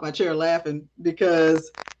about fell out my chair laughing because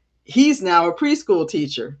he's now a preschool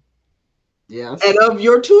teacher. Yes. And of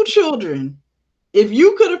your two children, if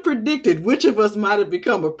you could have predicted which of us might have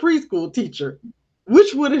become a preschool teacher,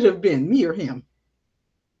 which would it have been, me or him,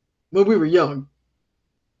 when we were young?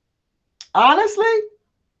 Honestly,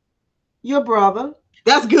 your brother.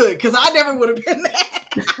 That's good, because I never would have been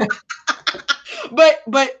that. But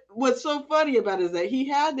what's so funny about it is that he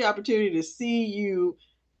had the opportunity to see you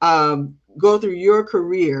go through your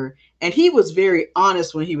career, and he was very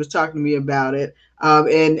honest when he was talking to me about it.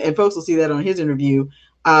 And folks will see that on his interview.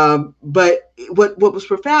 But what was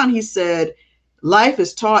profound, he said, life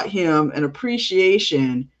has taught him an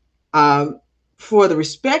appreciation for the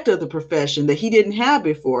respect of the profession that he didn't have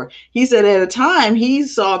before. He said at a time he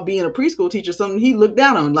saw being a preschool teacher something he looked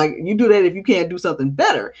down on, like, you do that if you can't do something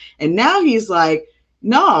better. And now he's like,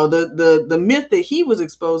 No, the myth that he was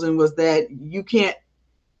exposing was that you can't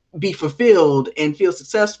be fulfilled and feel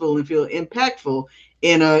successful and feel impactful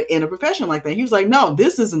in a profession like that. He was like, no,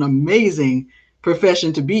 this is an amazing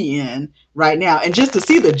profession to be in right now. And just to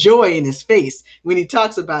see the joy in his face when he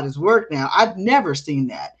talks about his work now, I've never seen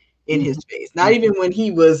that in his face. Not even when he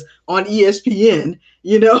was on ESPN,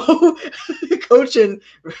 coaching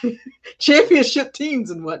championship teams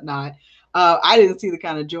and whatnot. I didn't see the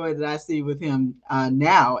kind of joy that I see with him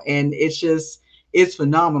now, and it's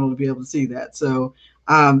phenomenal to be able to see that. So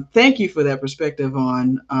thank you for that perspective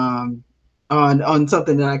on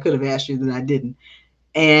something that I could have asked you that I didn't.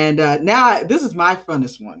 And now this is my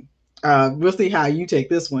funnest one. We'll see how you take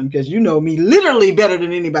this one because you know me literally better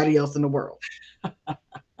than anybody else in the world.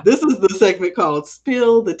 This is the segment called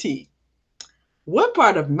Spill the Tea. What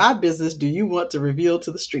part of my business do you want to reveal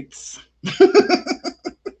to the streets?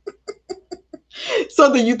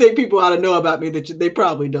 Something you think people ought to know about me that they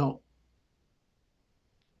probably don't.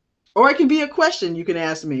 Or it can be a question you can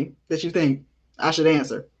ask me that you think I should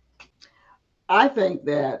answer. I think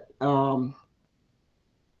that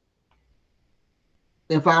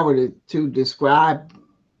if I were to describe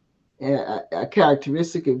a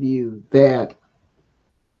characteristic of you that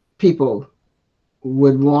people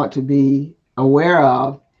would want to be aware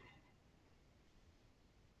of,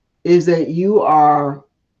 is that you are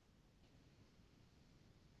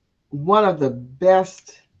one of the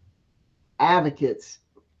best advocates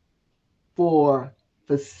for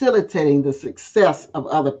facilitating the success of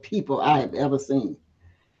other people I have ever seen.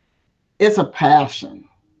 It's a passion.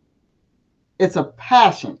 It's a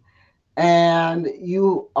passion. And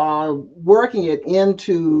you are working it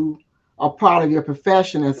into a part of your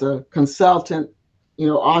profession as a consultant,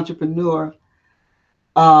 entrepreneur,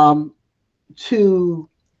 to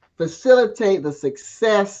facilitate the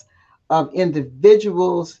success of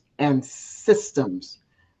individuals and systems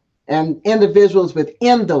and individuals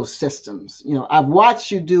within those systems. I've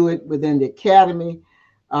watched you do it within the academy.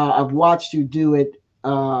 I've watched you do it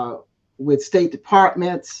with state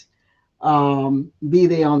departments, be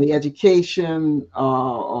they on the education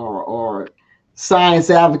or science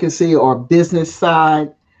advocacy or business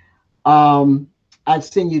side. I've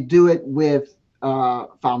seen you do it with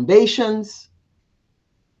foundations.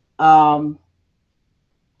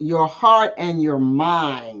 Your heart and your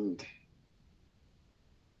mind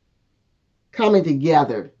coming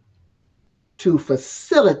together to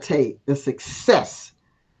facilitate the success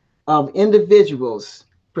of individuals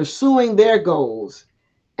pursuing their goals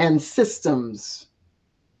and systems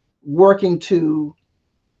working to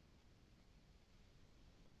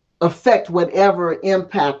affect whatever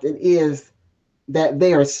impact it is that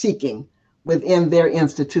they are seeking within their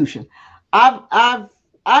institution.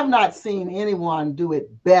 I've not seen anyone do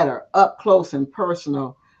it better up close and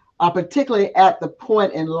personal, particularly at the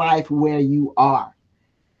point in life where you are.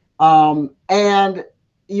 And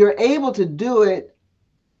you're able to do it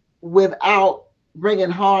without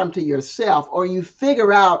bringing harm to yourself, or you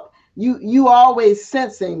figure out you always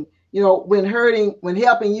sensing, when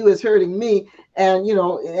helping you is hurting me. And,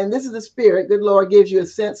 and this is the spirit, good Lord gives you a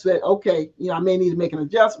sense that, okay, I may need to make an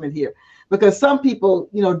adjustment here, because some people,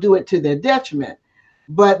 do it to their detriment.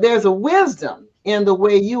 But there's a wisdom in the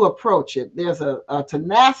way you approach it. There's a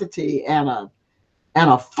tenacity and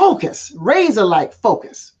a focus, razor-like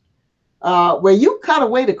focus, where you cut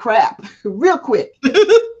away the crap real quick,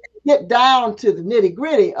 get down to the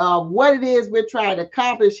nitty-gritty of what it is we're trying to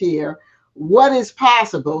accomplish here, what is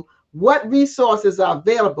possible, what resources are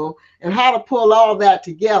available, and how to pull all that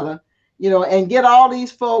together, and get all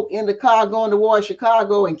these folk in the car going towards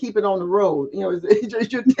Chicago and keep it on the road. You're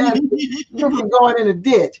from going in a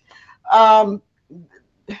ditch.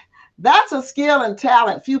 That's a skill and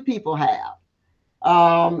talent few people have.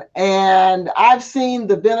 And I've seen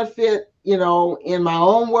the benefit, in my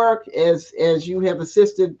own work as you have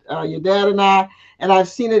assisted your dad and I've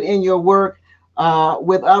seen it in your work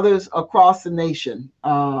with others across the nation.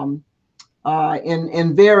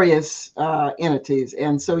 In various entities.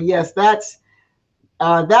 And so, yes, that's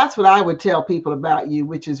what I would tell people about you,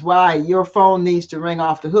 which is why your phone needs to ring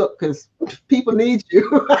off the hook, because people need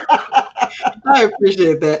you. I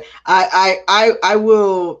appreciate that. I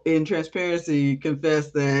will, in transparency, confess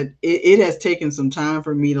that it has taken some time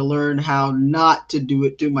for me to learn how not to do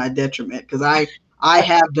it to my detriment, because I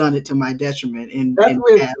have done it to my detriment in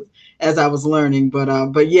as I was learning.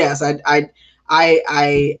 But yes, I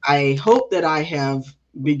hope that I have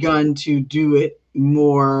begun to do it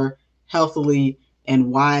more healthily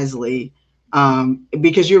and wisely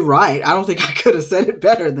Because you're right. I don't think I could have said it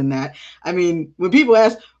better than that. I mean, when people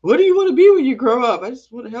ask, what do you want to be when you grow up? I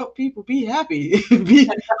just want to help people be happy, be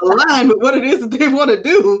aligned with what it is that they want to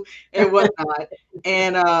do and whatnot.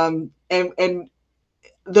 And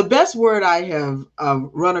the best word I have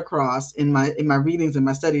run across in my readings and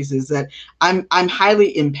my studies is that I'm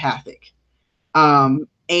highly empathic.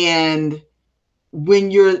 And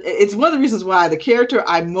it's one of the reasons why the character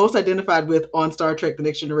I most identified with on Star Trek The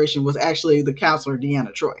Next Generation was actually the counselor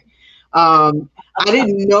Deanna Troi. I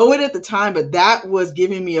didn't know it at the time, but that was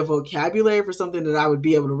giving me a vocabulary for something that I would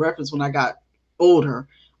be able to reference when I got older,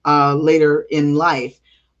 later in life.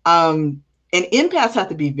 And empaths have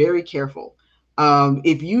to be very careful.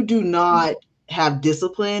 If you do not have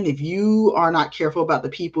discipline, if you are not careful about the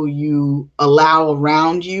people you allow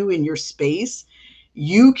around you in your space,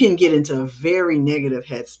 you can get into a very negative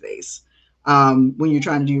headspace when you're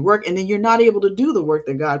trying to do your work, and then you're not able to do the work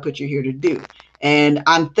that God put you here to do. And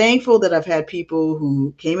I'm thankful that I've had people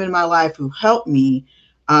who came in my life who helped me,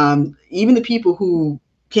 even the people who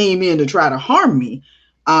came in to try to harm me.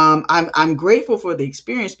 I'm grateful for the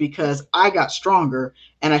experience because I got stronger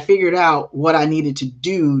and I figured out what I needed to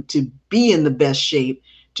do to be in the best shape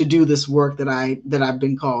to do this work that I've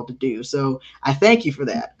been called to do. So I thank you for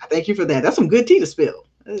that. I thank you for that. That's some good tea to spill.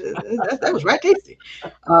 That was right tasty.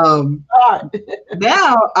 Now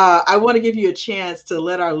I want to give you a chance to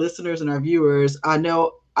let our listeners and our viewers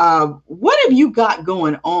know what have you got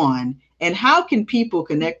going on and how can people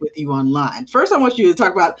connect with you online. First, I want you to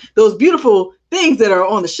talk about those beautiful things that are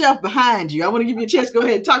on the shelf behind you. I want to give you a chance to go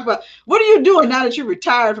ahead and talk about what are you doing now that you're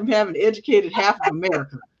retired from having educated half of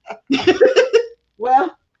America.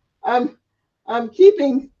 Well, I'm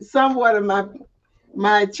keeping somewhat of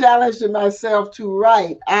my challenge to myself to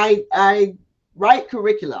write. I write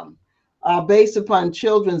curriculum based upon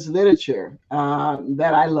children's literature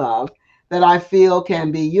that I love, that I feel can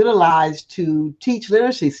be utilized to teach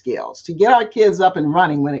literacy skills, to get our kids up and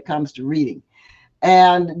running when it comes to reading,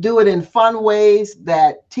 and do it in fun ways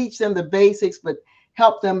that teach them the basics, but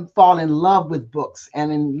help them fall in love with books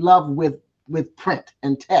and in love with print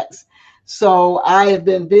and text. So I have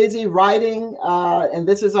been busy writing, and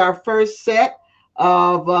this is our first set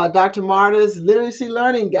of Dr. Marta's literacy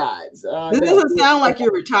learning guides. This doesn't sound like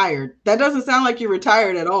you're retired. That doesn't sound like you're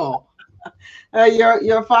retired at all.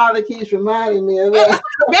 Your father keeps reminding me of that.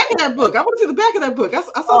 Back of that book. I want to see the back of that book. I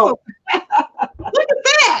saw something. Look at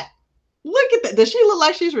that. Look at that. Does she look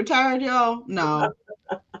like she's retired, y'all? No.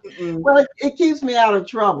 Well, it keeps me out of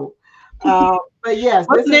trouble. But yes.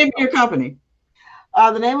 What's the name of your company?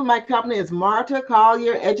 The name of my company is Marta,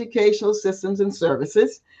 Collier Educational Systems and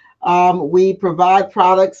Services. We provide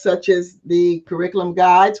products such as the curriculum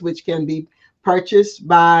guides, which can be purchased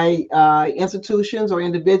by institutions or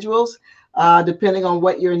individuals, depending on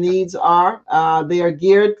what your needs are. They are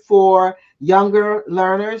geared for younger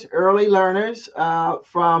learners, early learners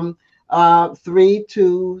from 3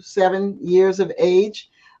 to 7 years of age.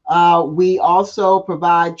 We also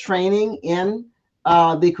provide training in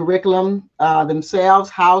the curriculum themselves,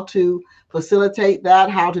 how to facilitate that,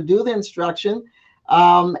 how to do the instruction.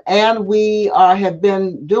 And we have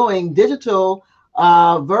been doing digital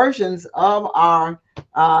versions of our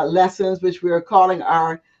lessons, which we are calling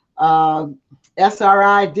our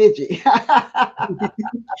SRI Digi.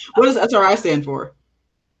 What does SRI stand for?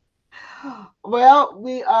 Well,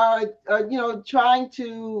 we are, trying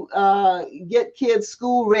to get kids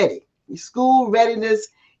school ready, School Readiness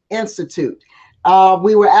Institute.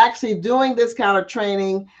 We were actually doing this kind of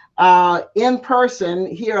training in person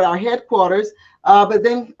here at our headquarters, but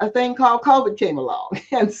then a thing called COVID came along.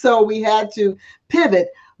 And so we had to pivot.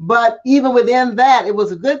 But even within that, it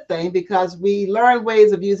was a good thing because we learned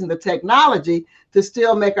ways of using the technology to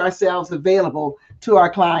still make ourselves available to our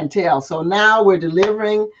clientele. So now we're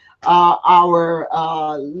delivering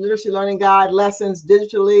our literacy learning guide lessons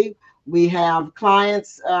digitally. We have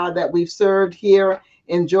clients that we've served here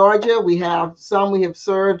in Georgia. We have some we have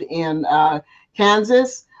served in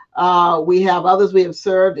Kansas. We have others we have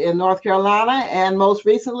served in North Carolina and most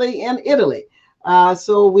recently in Italy.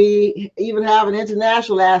 So we even have an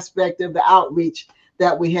international aspect of the outreach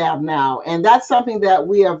that we have now. And that's something that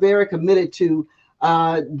we are very committed to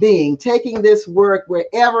taking this work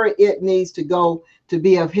wherever it needs to go to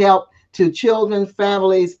be of help to children,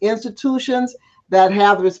 families, institutions that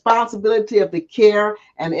have the responsibility of the care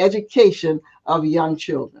and education of young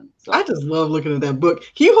children. So I just love looking at that book.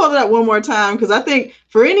 Can you hold it up one more time? Because I think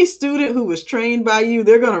for any student who was trained by you,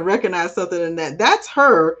 they're going to recognize something in that. That's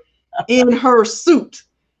her in her suit,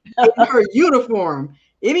 in her uniform.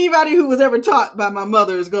 Anybody who was ever taught by my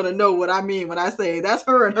mother is going to know what I mean when I say that's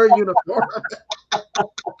her in her uniform.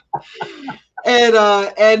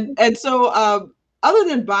 And so other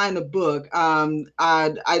than buying the book,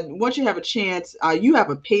 I once you have a chance, you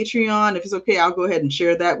have a Patreon. If it's okay, I'll go ahead and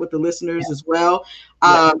share that with the listeners as well.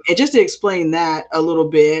 And just to explain that a little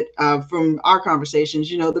bit from our conversations,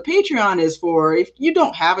 the Patreon is for if you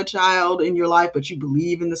don't have a child in your life, but you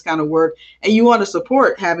believe in this kind of work and you want to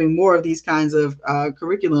support having more of these kinds of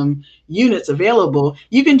curriculum units available,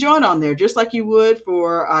 you can join on there just like you would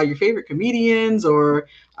for your favorite comedians or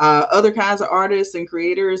other kinds of artists and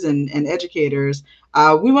creators and educators.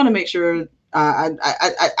 We want to make sure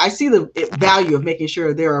I see the value of making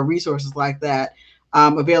sure there are resources like that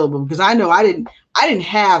available, because I know I didn't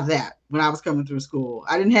have that when I was coming through school.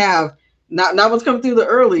 I didn't have not was coming through the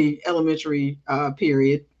early elementary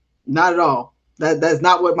period. Not at all. That's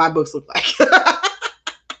not what my books look like.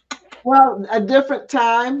 Well, a different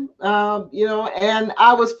time, and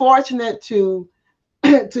I was fortunate to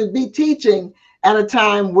to be teaching at a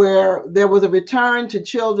time where there was a return to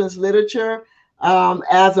children's literature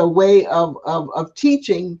as a way of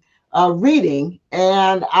teaching reading.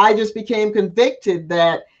 And I just became convicted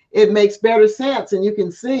that it makes better sense. And you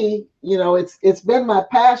can see, it's been my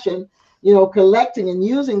passion, collecting and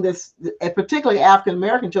using this, particularly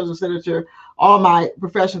African-American children's literature, all my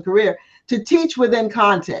professional career, to teach within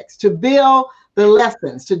context, to build the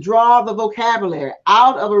lessons, to draw the vocabulary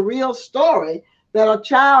out of a real story that a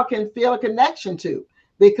child can feel a connection to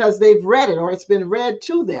because they've read it or it's been read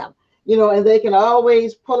to them, and they can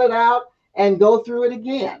always pull it out and go through it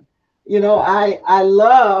again. I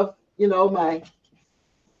love,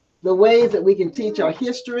 the ways that we can teach our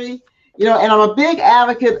history, and I'm a big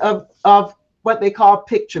advocate of what they call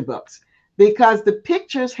picture books, because the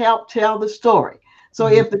pictures help tell the story. So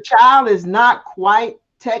if the child is not quite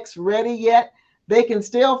text ready yet, they can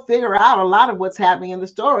still figure out a lot of what's happening in the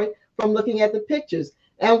story from looking at the pictures.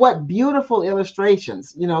 And what beautiful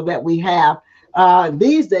illustrations, that we have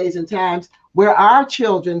these days and times where our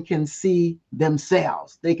children can see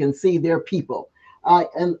themselves. They can see their people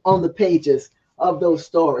and on the pages of those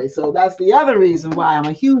stories. So that's the other reason why I'm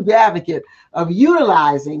a huge advocate of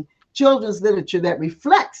utilizing children's literature that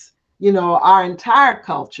reflects, our entire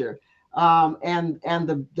culture and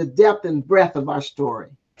the depth and breadth of our story.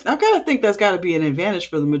 I've got to think that's got to be an advantage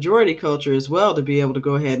for the majority culture as well, to be able to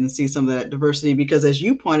go ahead and see some of that diversity, because as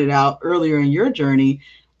you pointed out earlier in your journey,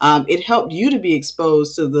 it helped you to be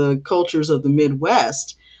exposed to the cultures of the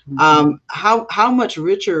Midwest. How much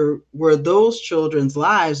richer were those children's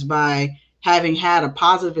lives by having had a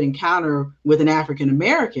positive encounter with an African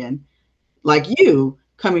American like you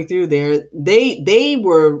coming through there? They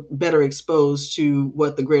were better exposed to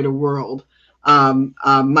what the greater world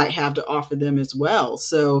might have to offer them as well.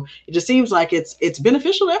 So it just seems like it's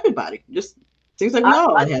beneficial to everybody. Just seems like we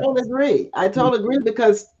all. I totally agree. I totally agree,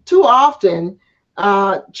 because too often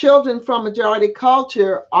children from majority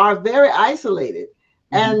culture are very isolated.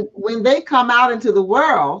 And when they come out into the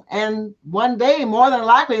world, and one day more than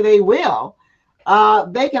likely they will,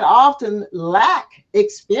 they can often lack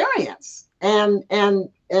experience and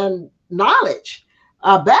knowledge,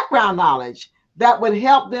 background knowledge that would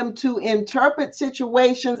help them to interpret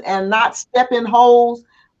situations and not step in holes,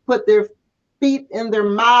 put their feet in their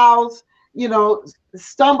mouths,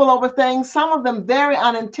 stumble over things, some of them very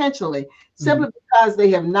unintentionally, simply because they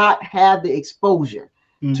have not had the exposure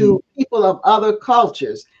to people of other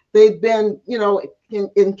cultures. They've been,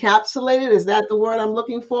 encapsulated. Is that the word I'm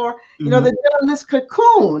looking for? They've been in this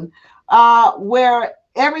cocoon where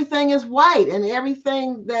everything is white, and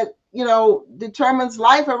everything that, determines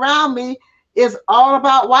life around me is all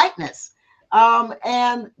about whiteness.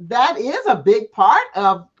 And that is a big part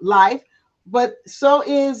of life, but so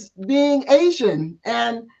is being Asian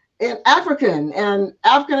and African and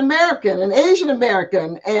African American and Asian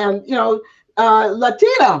American and,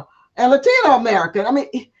 Latino and Latino American. I mean,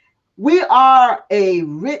 we are a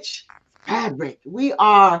rich fabric. We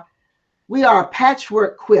are a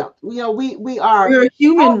patchwork quilt. We're a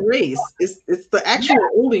human race. It's the actual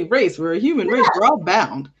only race. We're a human race. We're all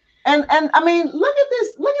bound. And I mean, look at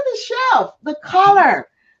this shelf, the color,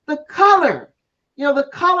 the color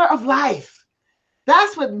of life.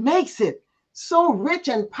 That's what makes it so rich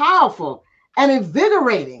and powerful and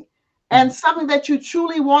invigorating, and something that you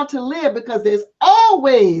truly want to live, because there's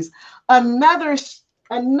always another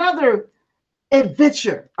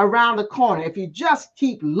adventure around the corner if you just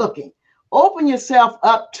keep looking. Open yourself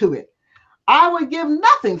up to it. I would give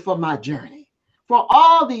nothing for my journey, for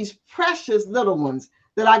all these precious little ones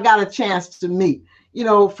that I got a chance to meet,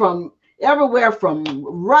 from everywhere from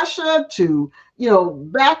Russia to,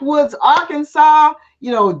 backwoods Arkansas,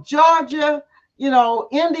 Georgia,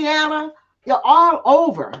 Indiana, all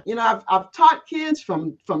over. I've taught kids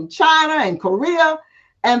from China and Korea,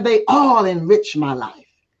 and they all enrich my life,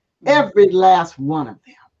 every last one of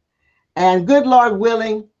them. And good Lord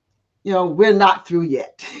willing, we're not through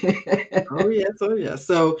yet. Oh, yes. Oh, yes.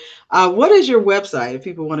 So what is your website if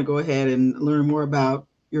people want to go ahead and learn more about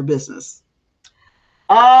your business?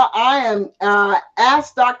 I am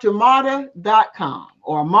AskDrMarta.com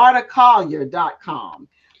or MartaCollier.com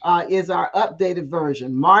is our updated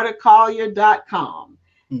version, MartaCollier.com.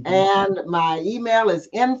 Mm-hmm. And my email is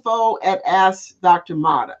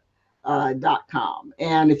info@AskDrMarta.com.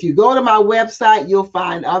 And if you go to my website, you'll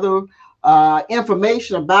find other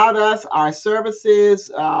information about us, our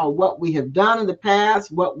services, what we have done in the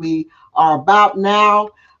past, what we are about now.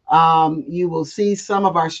 You will see some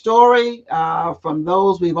of our story from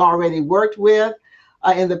those we've already worked with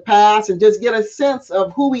in the past, and just get a sense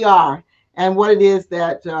of who we are and what it is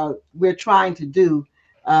that we're trying to do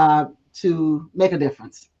to make a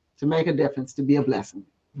difference, to be a blessing.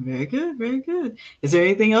 Very good, very good. Is there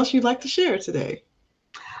anything else you'd like to share today?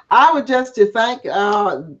 I would just to thank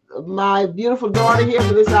my beautiful daughter here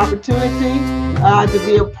for this opportunity to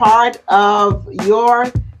be a part of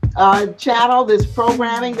your channel, this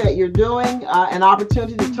programming that you're doing, an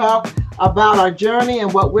opportunity to talk about our journey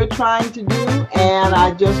and what we're trying to do. And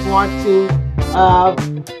I just want to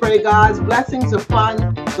pray God's blessings upon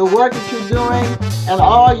the work that you're doing and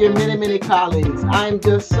all your many, many colleagues. I'm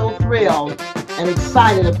just so thrilled and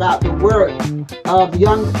excited about the work of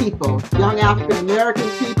young people, young African-American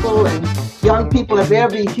people and young people of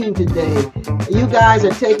every hue today. You guys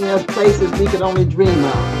are taking us places we could only dream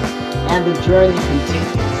of, and the journey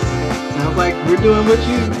continues. Sounds like we're doing what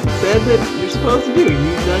you said that you're supposed to do.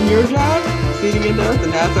 You've done your job, feeding into us,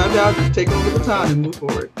 and now it's our job to take over the baton and move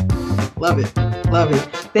forward. Love it. Love it.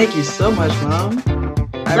 Thank you so much, Mom.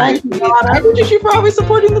 I appreciate you for always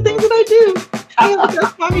supporting the things that I do.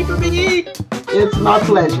 That's mommy for me. It's my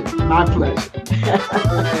pleasure. My pleasure.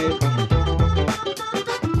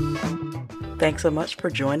 Thanks so much for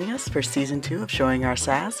joining us for Season 2 of Showing Our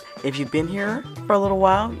Sass. If you've been here for a little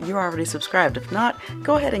while, you're already subscribed. If not,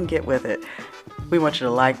 go ahead and get with it. We want you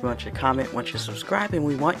to like, we want you to comment, we want you to subscribe, and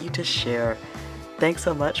we want you to share. Thanks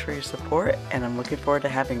so much for your support, and I'm looking forward to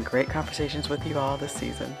having great conversations with you all this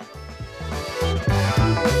season.